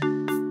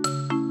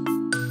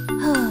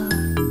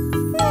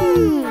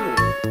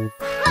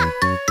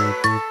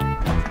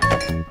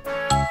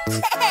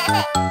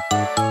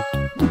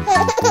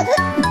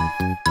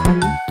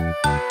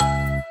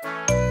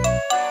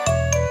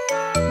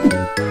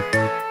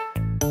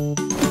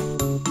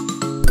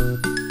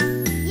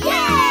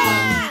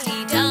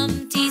 Humpty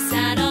Dumpty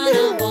sat on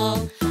a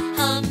wall.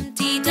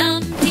 Humpty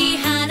Dumpty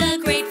had a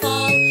great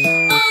fall.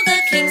 All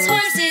the king's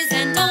horses and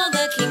all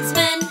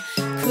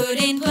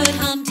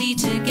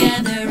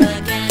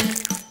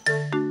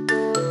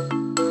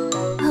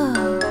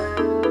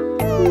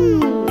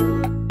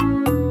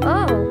the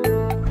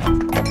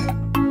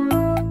king's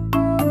men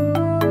couldn't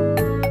put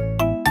Humpty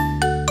together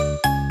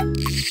again.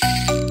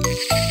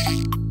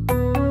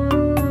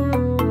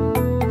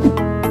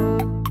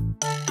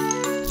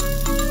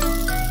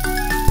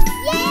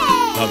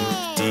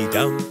 Humpty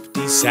Dumpty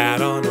sat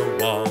on a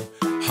wall.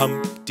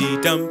 Humpty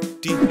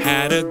Dumpty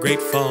had a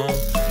great fall.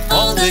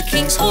 All the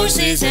king's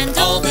horses and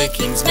all the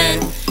king's men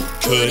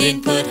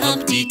couldn't put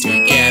Humpty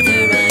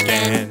together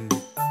again.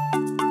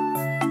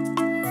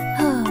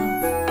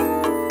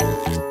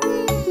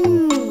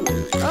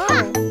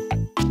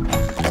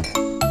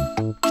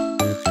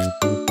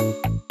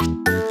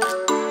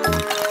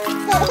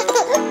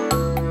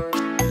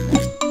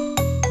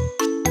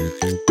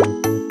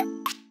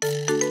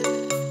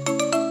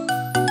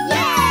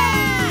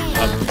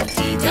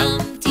 Humpty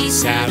Dumpty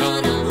sat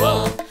on a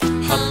wall.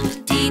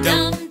 Humpty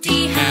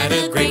Dumpty had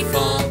a great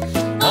fall.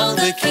 All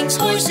the king's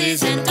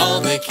horses and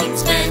all the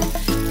king's men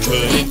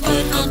couldn't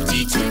put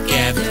Humpty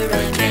together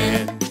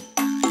again.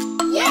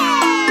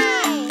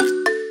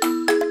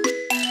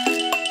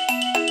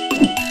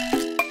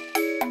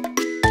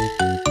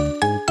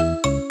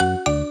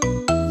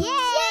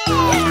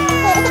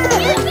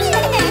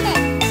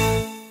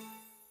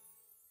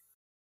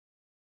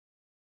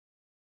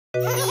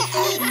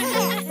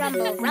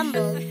 Rumble,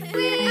 rumble.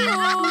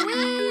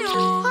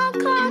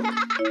 Honk, honk.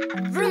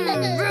 Vroom,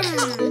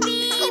 vroom.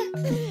 Beep.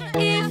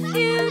 If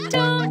you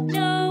don't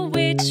know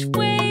which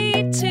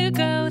way to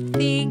go,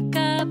 think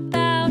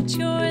about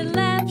your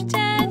left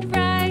and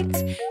right.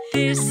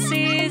 This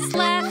is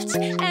left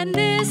and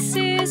this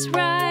is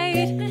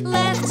right.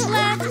 Left,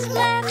 left,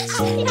 left,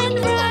 and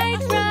right,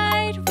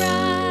 right,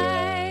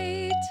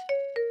 right.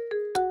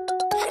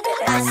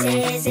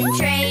 Buses and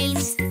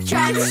trains,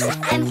 trucks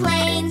and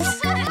planes.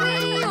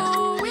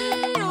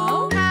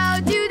 How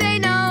do they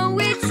know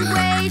which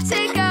way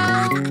to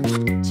go?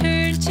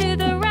 Turn to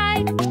the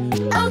right.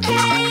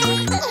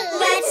 Okay,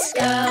 let's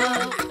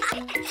go.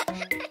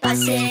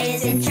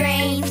 Buses and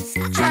trains,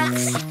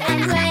 trucks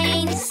and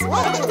planes.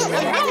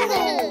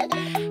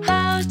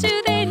 How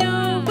do they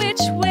know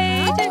which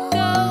way to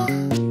go?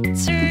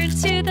 Turn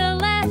to the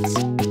left.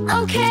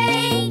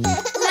 Okay,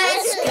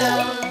 let's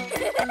go.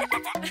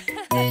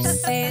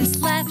 This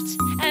is left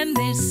and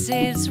this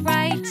is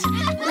right.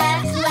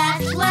 Left,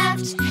 left,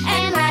 left,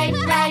 and right,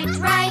 right,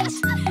 right.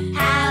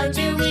 How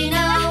do we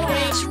know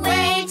which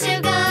way to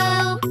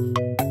go?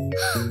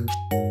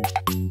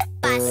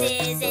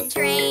 Buses and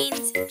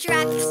trains,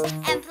 trucks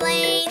and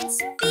planes.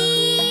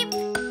 Beep.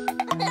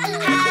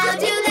 How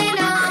do they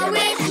know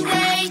which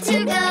way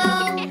to go?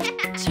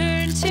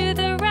 Turn to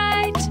the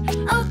right.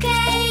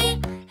 Okay,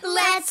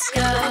 let's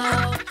go.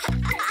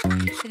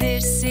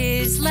 This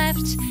is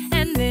left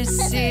and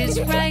this is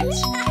right.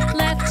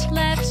 Left,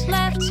 left,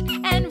 left,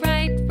 and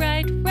right,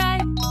 right,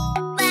 right.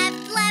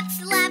 Left,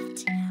 left,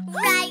 left,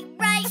 right,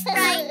 right,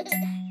 right.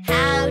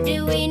 How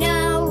do we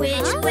know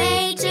which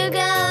way to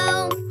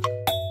go?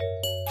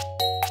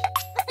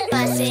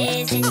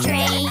 Buses and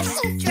trains,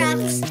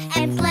 trucks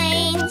and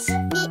planes.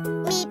 Meep,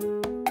 meep.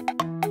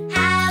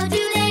 How do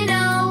they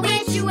know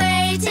which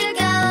way to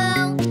go?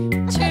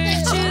 Turn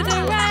to the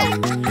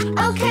right.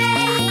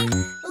 Okay,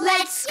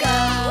 let's go.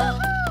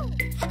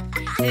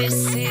 This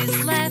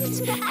is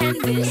left and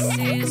this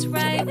is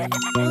right.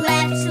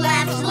 Left,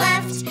 left,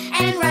 left,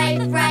 and right,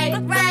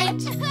 right,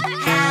 right.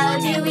 How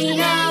do we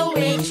know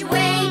which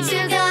way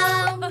to go?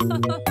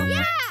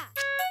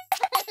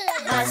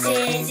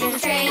 Buses and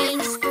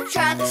trains,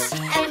 trucks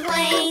and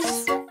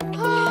planes.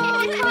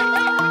 How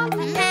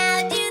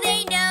do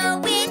they know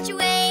which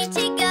way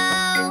to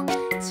go?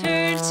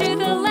 Turn to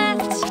the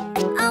left.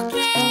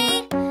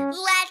 Okay,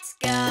 let's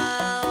go.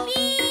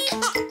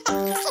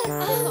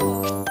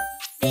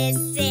 This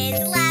is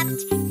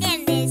left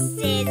and this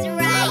is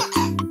right.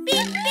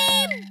 Beep,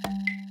 beep.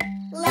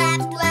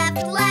 Left,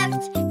 left,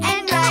 left,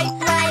 and right,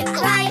 right,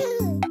 right.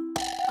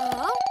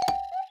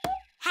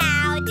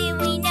 How do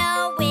we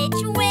know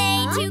which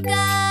way to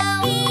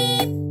go?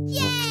 Beep.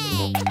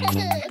 Yay!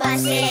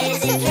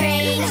 Buses and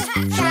trains,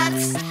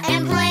 trucks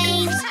and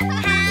planes.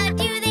 How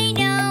do they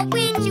know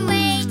which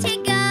way to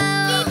go?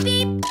 Beep,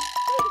 beep.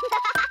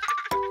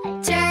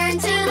 Turn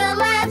to the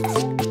left.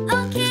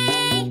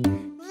 Okay,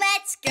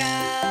 let's go.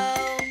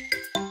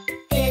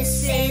 This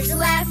is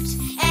left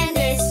and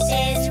this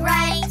is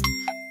right.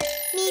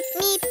 Meep,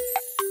 meep.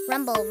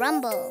 Rumble,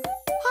 rumble.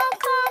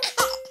 Honk, honk.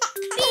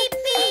 Beep,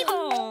 beep.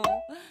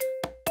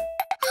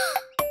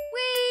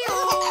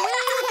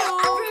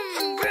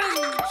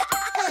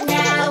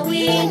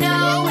 we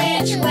know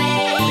which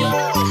way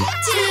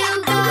to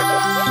go.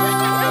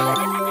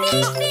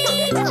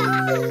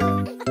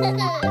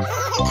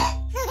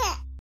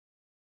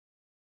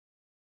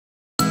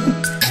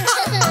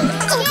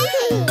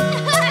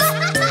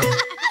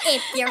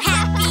 If you're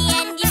happy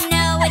and you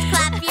know it,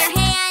 clap your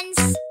hands.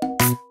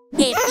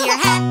 If you're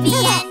happy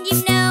and you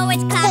know it,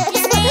 clap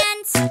your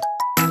hands.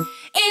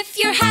 If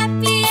you're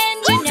happy and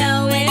you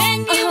know it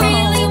and you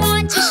really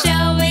want to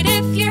show it,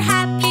 if you're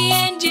happy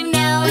and you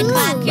know it,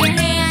 clap your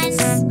hands.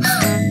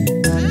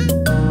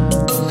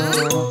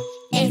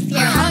 If you're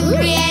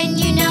hungry and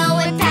you know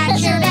it, pat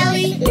your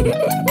belly.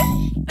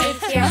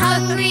 If you're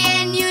hungry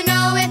and you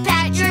know it,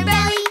 pat your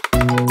belly.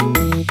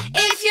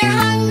 If you're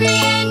hungry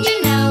and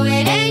you know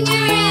it and you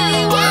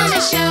really want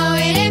to show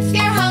it, if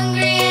you're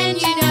hungry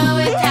and you know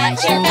it,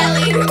 pat your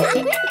belly.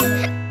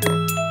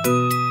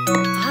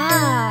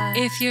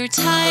 If you're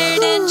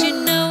tired and you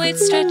know it,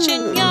 stretch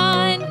and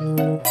yawn.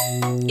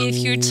 If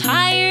you're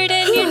tired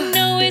and you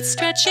know it,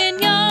 stretch and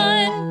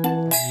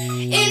yawn.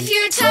 If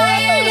you're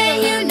tired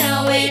and you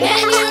know it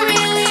and you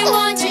really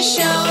want to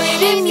show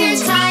it, if you're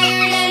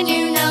tired and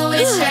you know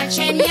it, stretch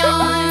and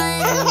yawn.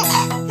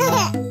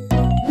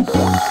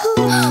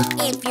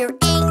 If you're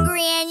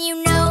angry and you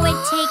know it,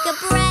 take a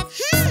breath.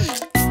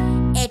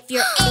 If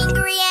you're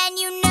angry and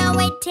you know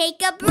it,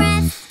 take a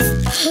breath.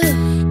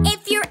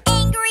 If you're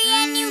angry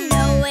and you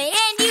know it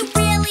and you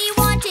really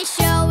want to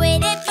show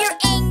it, if you're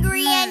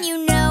angry and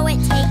you know it,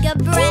 take a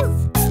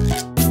breath.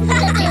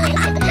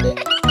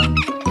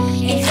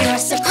 If you're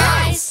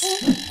surprised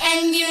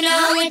and you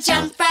know it,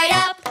 jump right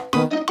up.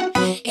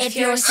 If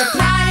you're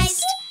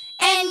surprised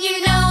and you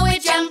know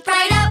it, jump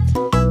right up.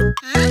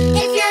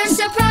 If you're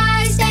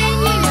surprised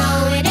and you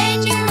know it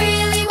and you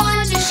really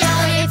want to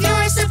show it, if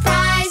you're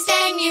surprised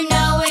and you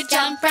know it,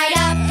 jump right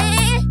up.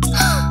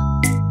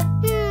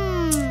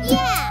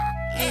 Yeah.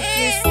 If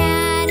you're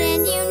sad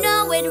and you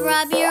know it,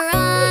 rub your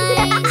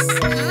eyes.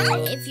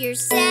 If you're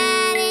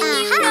sad and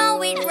you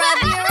know it,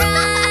 rub your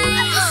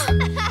eyes.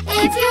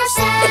 If you're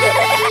sad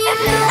and you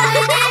know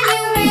it and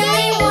you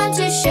really want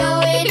to show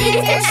it, if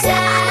you're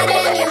sad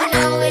and you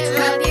know it,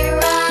 rub your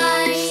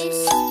eyes.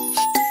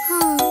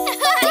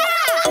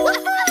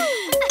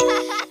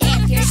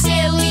 If you're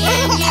silly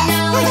and you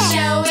know it,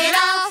 show it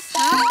off.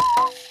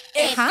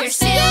 If you're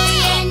silly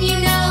and you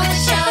know it,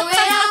 show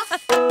it off.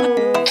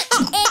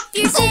 If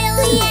you're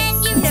silly and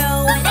you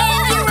know it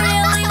and you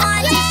really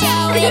want to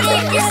show it, if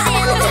you're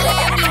silly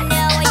and you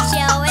know it,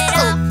 show it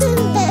off.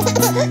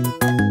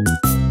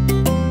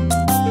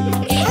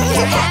 If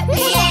you're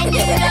happy and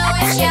you know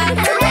it, shout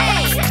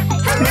hooray!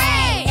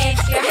 Hooray! If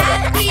you're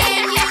happy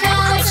and you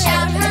know it,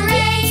 shout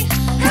hooray!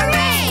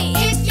 Hooray!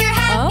 If you're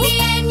happy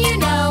and you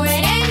know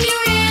it and you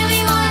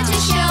really want to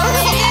show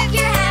it, if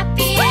you're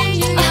happy and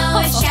you know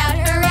it, shout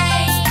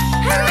hooray!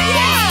 Hooray!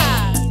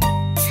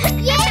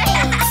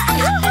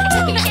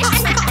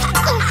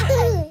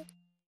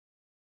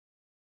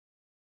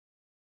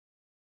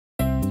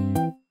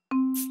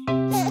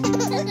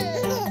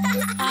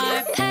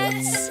 Our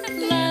pets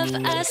love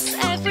us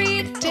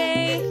every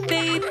day.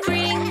 They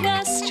bring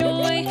us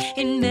joy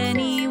in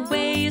many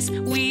ways.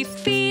 We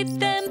feed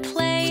them,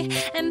 play,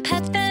 and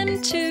pet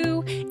them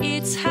too.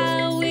 It's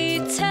how we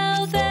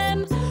tell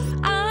them,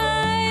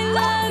 I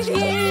love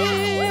you.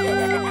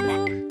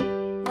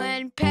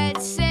 When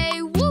pets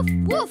say woof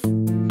woof,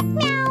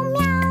 Meow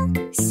meow,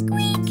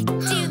 squeak.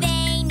 Do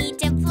they need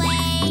to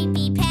play,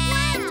 be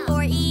pet,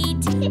 or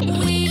eat?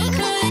 We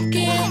could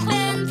give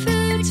them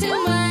food to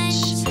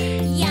munch.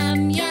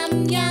 Yum,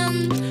 yum,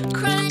 yum.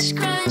 Crunch,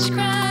 crunch,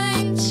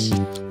 crunch.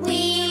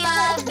 We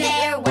love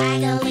their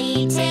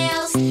waggly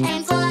tails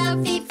and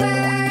fluffy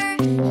fur,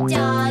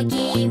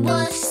 doggy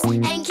woofs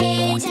and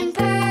kitten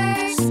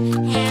purrs,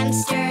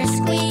 hamster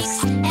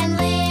squeaks and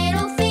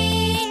little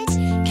feet.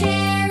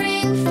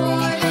 Caring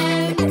for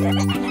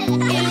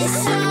them is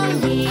so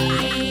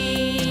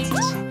neat.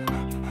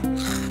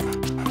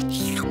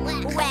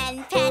 When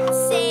pets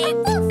say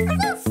woof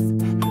woof,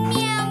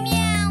 meow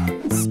meow,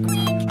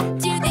 squeak,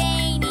 do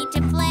they need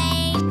to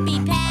play, be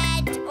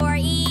pet, or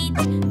eat?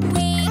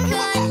 We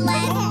could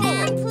let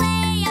them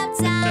play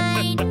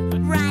outside,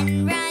 run,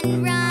 run,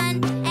 run,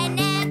 and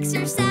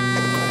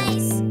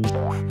exercise.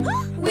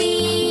 We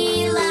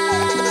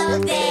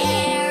love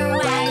their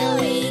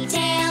waggly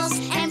tails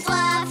and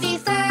fluffy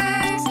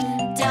furs,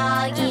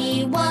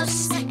 doggy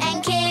woofs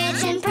and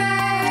kitten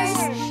purrs,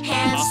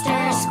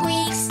 hamster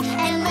squeaks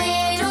and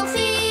little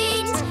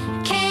feet.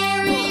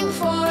 Caring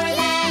for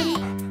them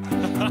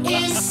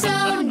is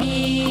so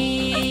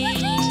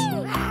neat.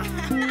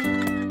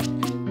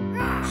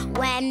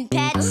 When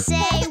pets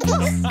say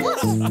woof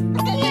woof,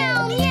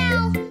 meow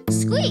meow,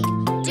 squeak,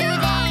 do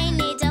they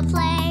need to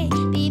play,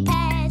 be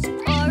pet,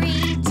 or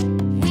eat?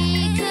 We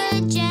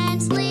could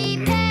gently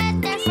pet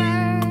their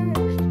fur,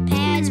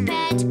 pet,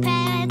 pet,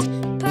 pet,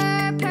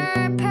 purr,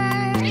 purr,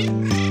 purr.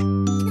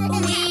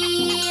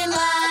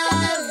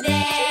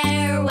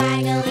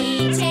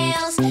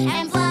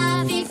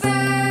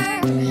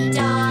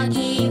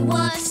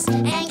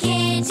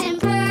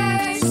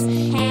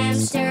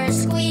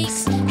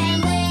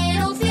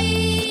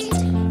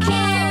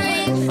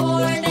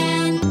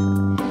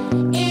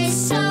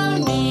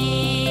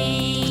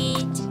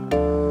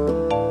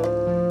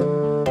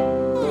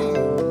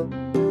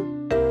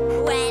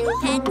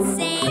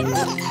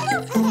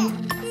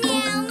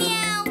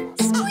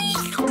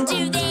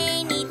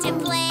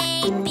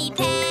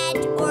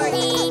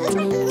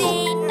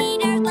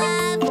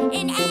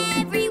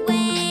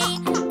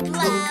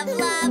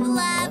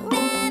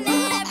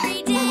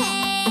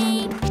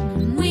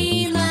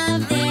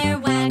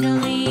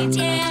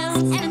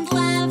 tails and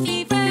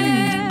fluffy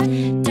fur,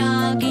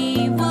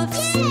 doggy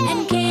woofs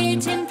and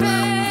kitten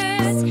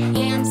purrs,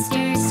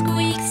 hamster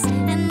squeaks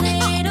and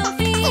little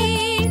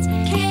feet.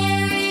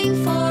 Caring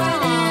for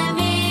them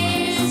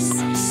is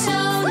so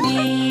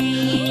neat.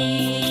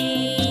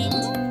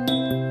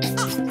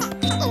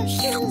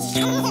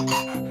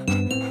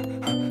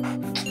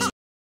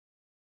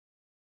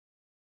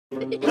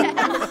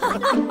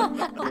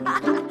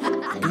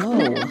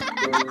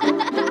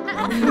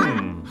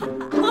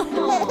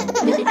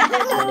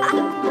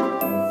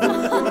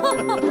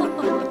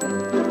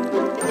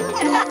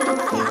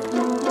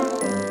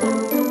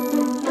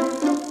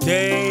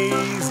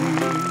 Daisy,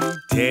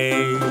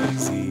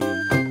 Daisy,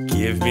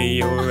 give me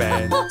your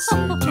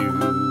answer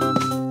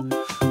due.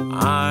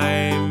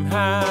 I'm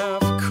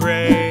half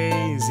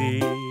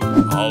crazy,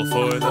 all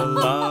for the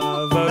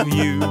love of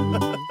you.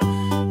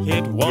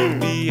 It won't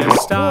be a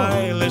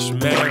stylish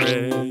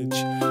marriage,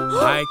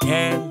 I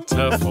can't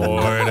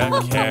afford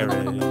a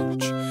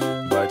carriage,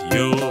 but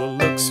you'll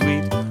look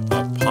sweet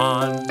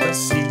upon the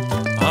seat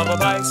of a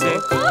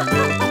bicycle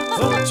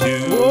for two.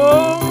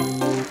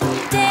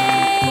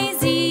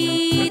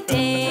 Daisy,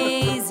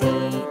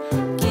 Daisy,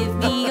 give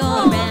me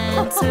your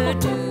answer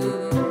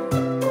too.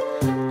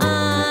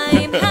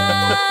 I'm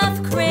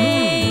half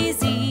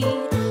crazy,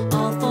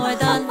 all for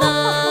the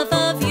love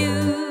of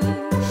you.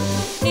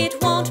 It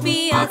won't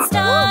be a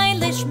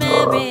stylish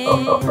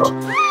marriage,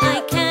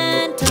 I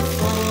can't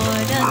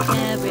afford a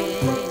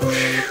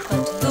carriage,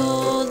 but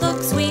you'll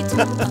look sweet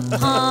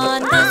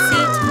upon the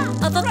seat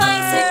of a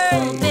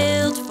bicycle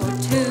built for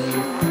two.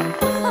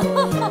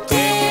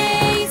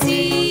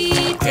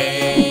 Daisy,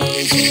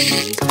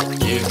 Daisy,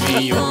 Give me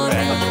your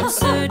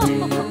answer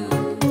too.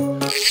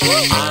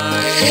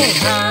 I'm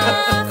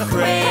half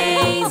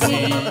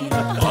crazy,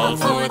 all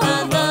for the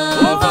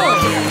love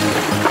of you.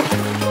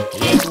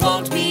 It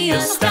won't be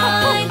a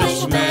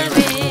stylish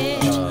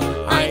marriage,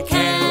 I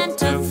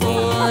can't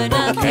afford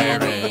a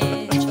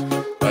carriage,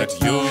 But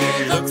you'll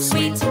look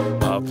sweet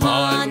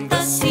upon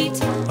the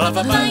seat of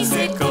a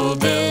bicycle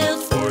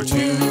built for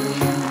two.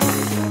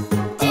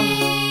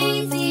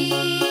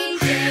 Daisy,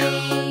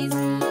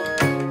 Daisy,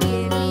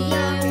 give me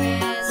your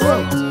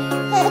answer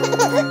too.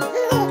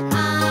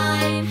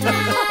 I'm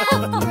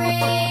half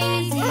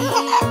crazy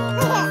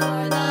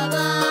for the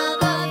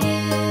love of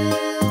you.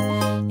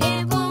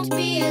 It won't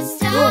be a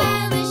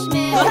stylish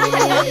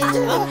marriage,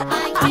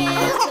 I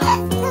can't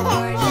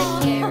afford a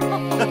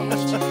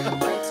carriage,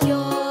 but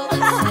you'll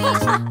look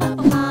sweet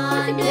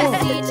upon the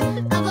seat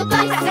of a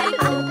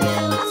bicycle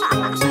built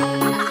for two.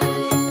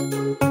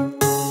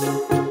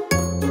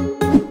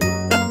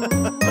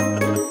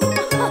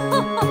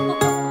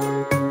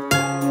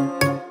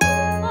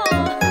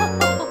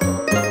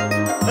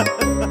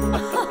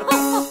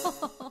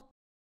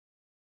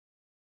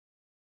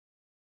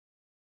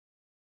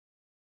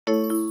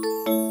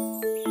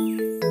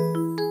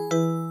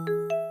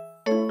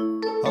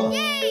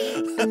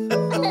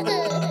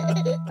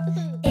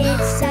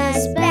 It's a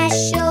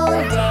special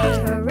day,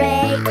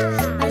 hooray!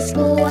 Our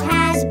school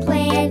has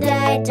planned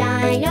a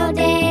dino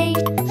day.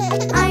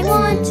 I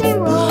want to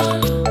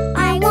roar,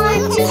 I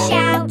want to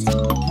shout,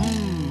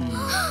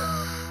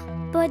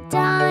 but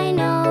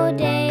Dino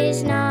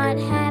Day's not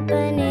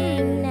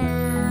happening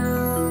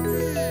now.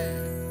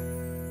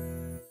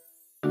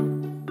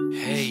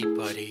 Hey,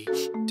 buddy,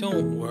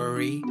 don't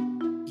worry.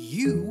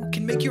 You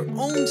can make your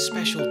own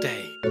special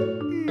day.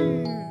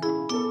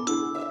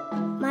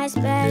 My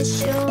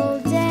special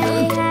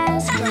day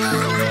has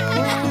gone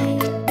away.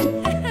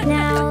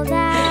 Now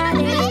that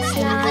it's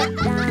not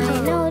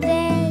Dino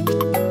Day,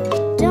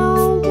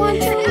 don't want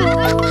to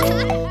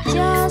roar,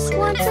 just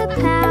want to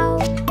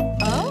pout.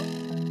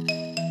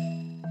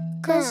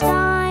 'Cause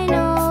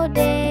Dino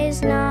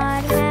Day's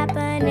not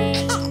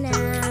happening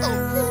now.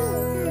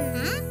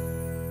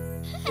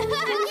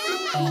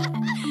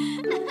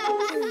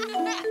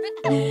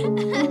 Hey!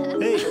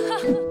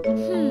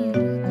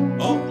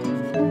 Oh!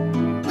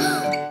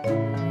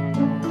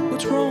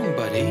 What's wrong,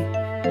 buddy?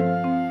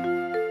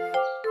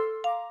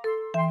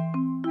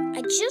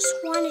 I just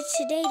wanted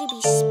today to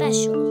be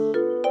special.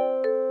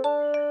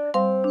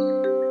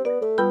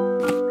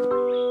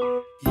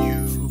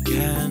 You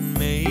can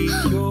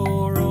make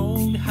your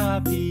own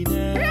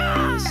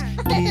happiness.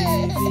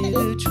 Give it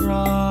a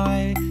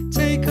try.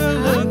 Take a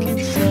look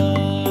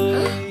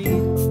inside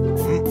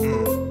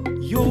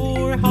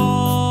your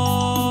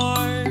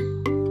heart.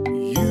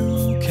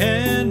 You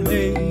can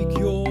make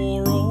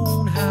your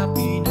own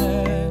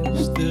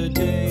happiness. The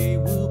day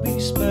will be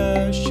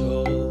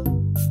special.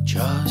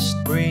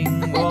 Just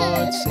bring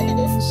what's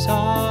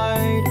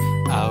inside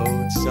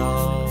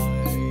outside.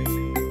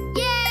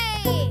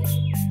 Yay!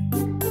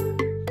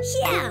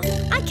 Yeah,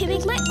 I can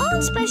make my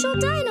own special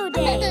Dino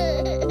Day.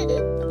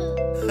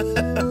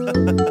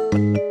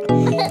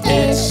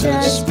 It's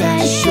a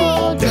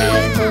special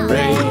day,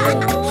 hooray!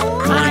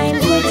 I'm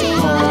putting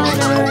on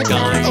a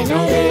Dino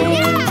Day.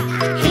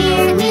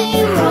 Hear me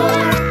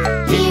roar,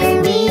 hear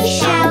me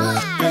shout,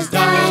 'cause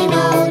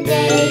Dino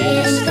Day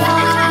is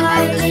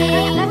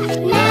starting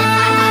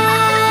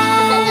now.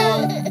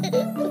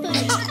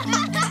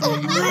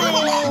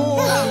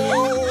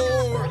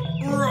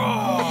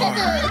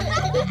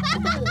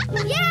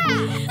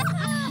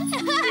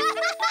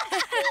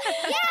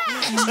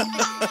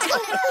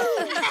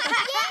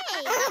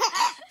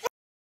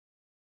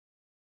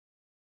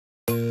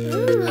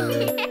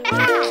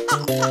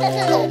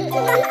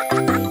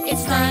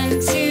 It's fun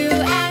to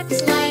act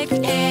like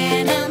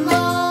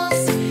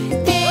animals,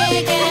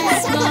 big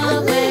and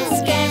small,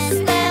 let's guess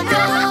them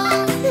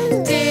all.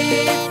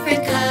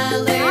 Different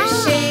colors,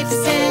 shapes,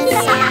 and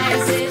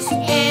sizes.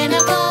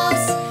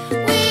 Animals,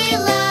 we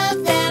love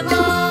them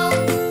all.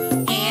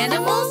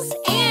 Animals,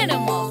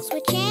 animals,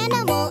 Which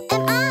animal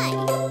am I?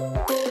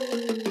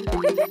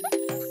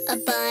 A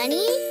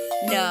bunny?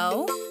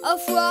 no. A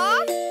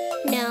frog?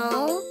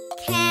 No.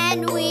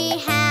 Can we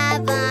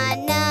have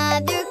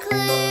another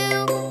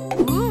clue?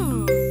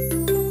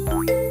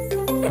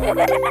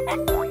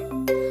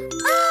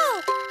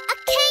 Oh, a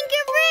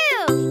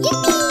kangaroo!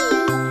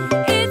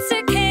 Yippee! It's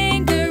a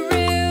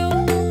kangaroo.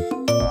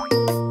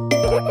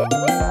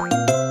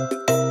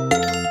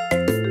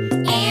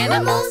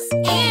 Animals,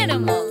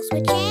 animals.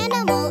 Which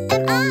animal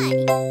am I?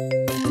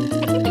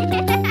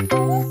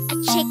 A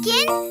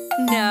chicken?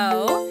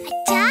 No. A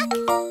duck?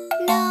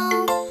 No.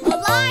 A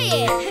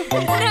lion.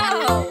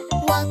 No.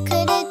 What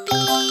could it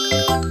be?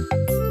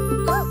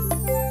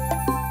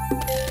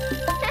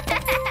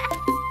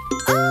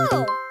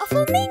 Oh, a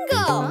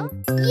flamingo.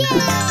 Yay!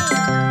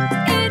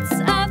 It's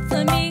a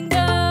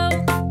flamingo.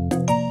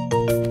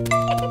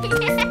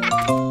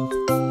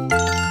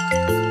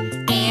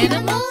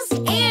 Animals,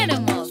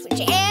 animals.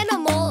 Which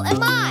animal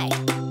am I?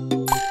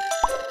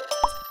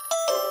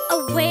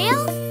 A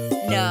whale?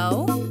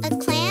 No. A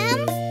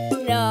clam?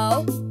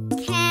 No.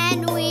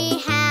 Can we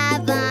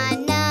have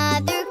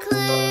another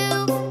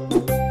clue?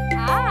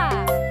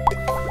 Ah.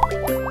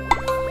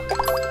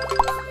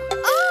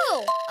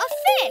 Oh, a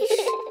fish.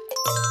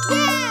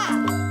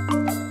 Yeah.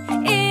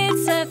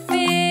 It's a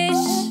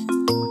fish.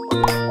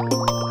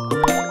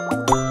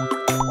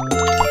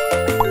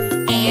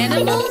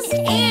 Animals,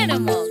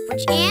 animals.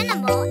 Which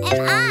animal am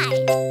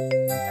I?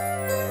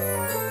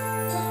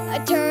 A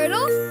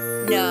turtle?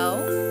 No.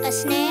 A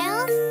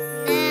snail?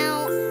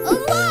 Now, a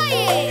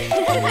Lion.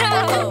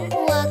 No.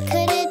 what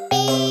could it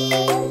be?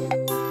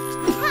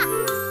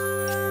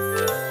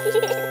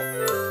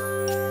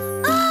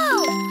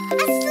 Oh,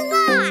 a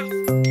sloth!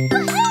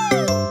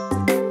 Woohoo!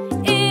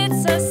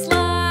 It's a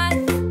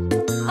sloth.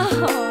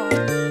 Oh.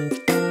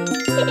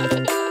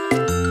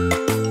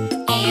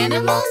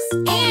 Animals,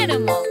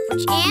 animals.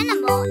 Which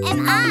animal am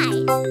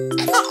I?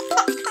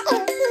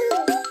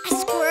 A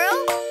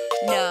squirrel?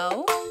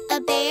 No. A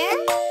bear?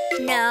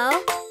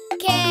 No.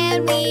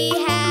 Can we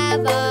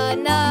have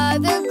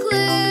another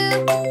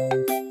clue?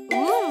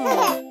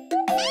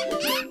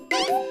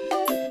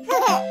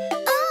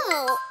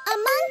 Oh, a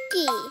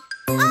monkey!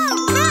 All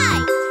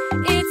right!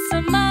 It's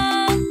a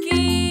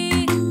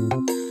monkey.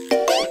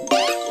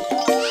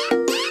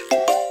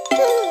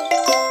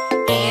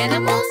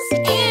 Animals,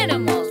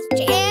 animals.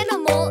 Which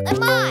animal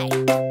am I?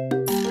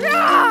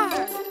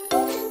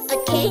 A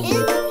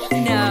kitten?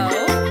 No.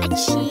 A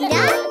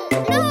cheetah?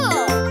 No.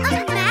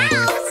 A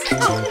mouse?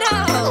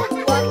 No.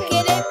 What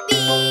could it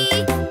be?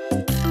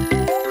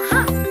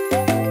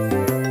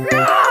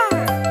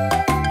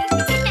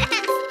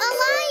 A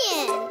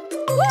lion!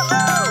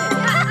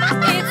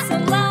 It's a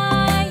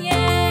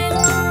lion.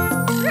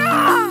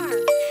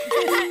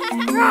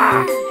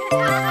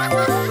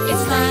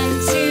 It's fun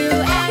to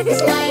act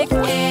like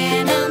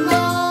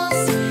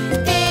animals,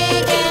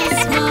 big and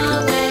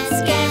small,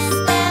 let's guess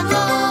them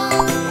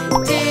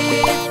all.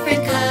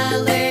 Different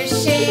colors,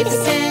 shapes,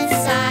 and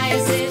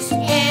sizes.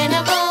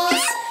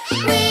 Animals,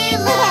 we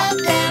love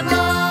them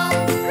all.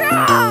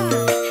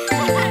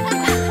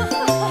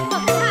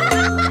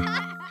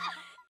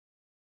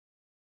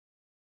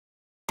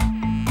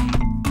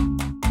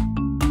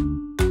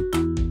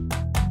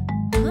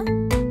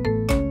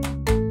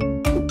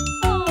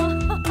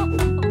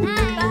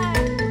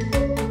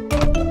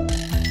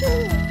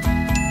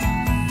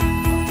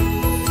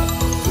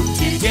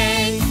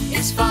 Today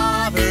is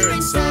Father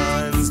and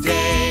Son's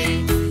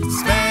Day.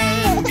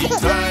 Spending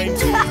time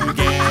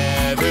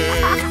together.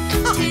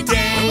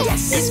 Today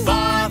is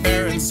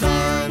Father and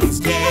Son's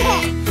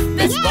Day.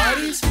 Best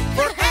buddies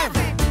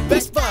forever.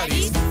 Best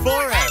buddies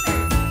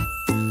forever.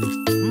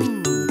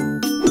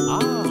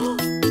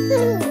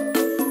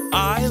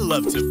 I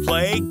love to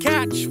play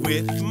catch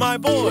with my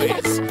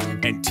boys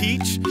and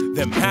teach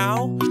them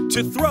how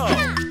to throw.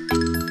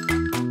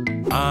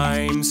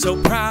 I'm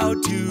so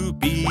proud to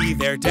be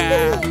their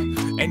dad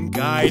and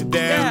guide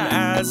them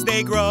as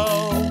they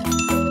grow.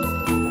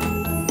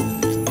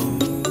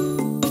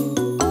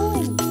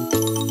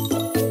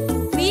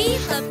 We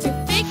love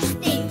to fix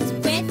things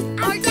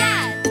with our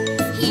dad.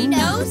 He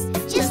knows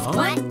just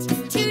what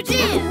to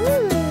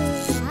do.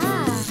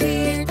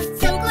 We're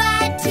so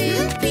glad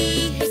to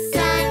be his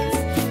sons.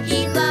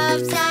 He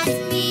loves us,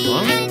 me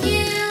and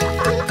you.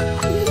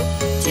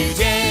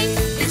 Today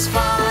is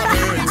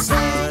Father and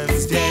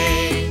Son's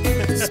Day.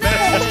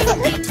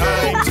 Spending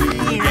time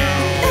together.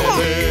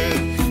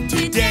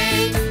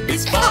 Today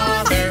is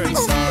Father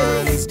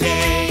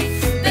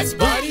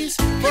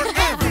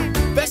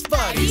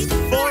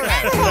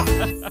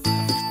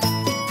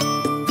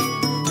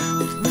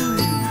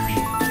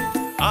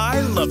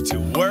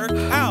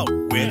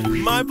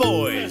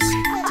boys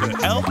to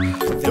help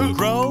them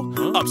grow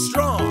up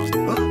strong.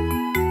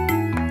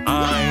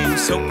 I'm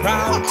so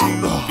proud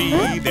to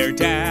be their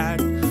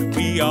dad.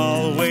 We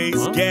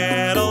always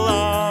get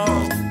along.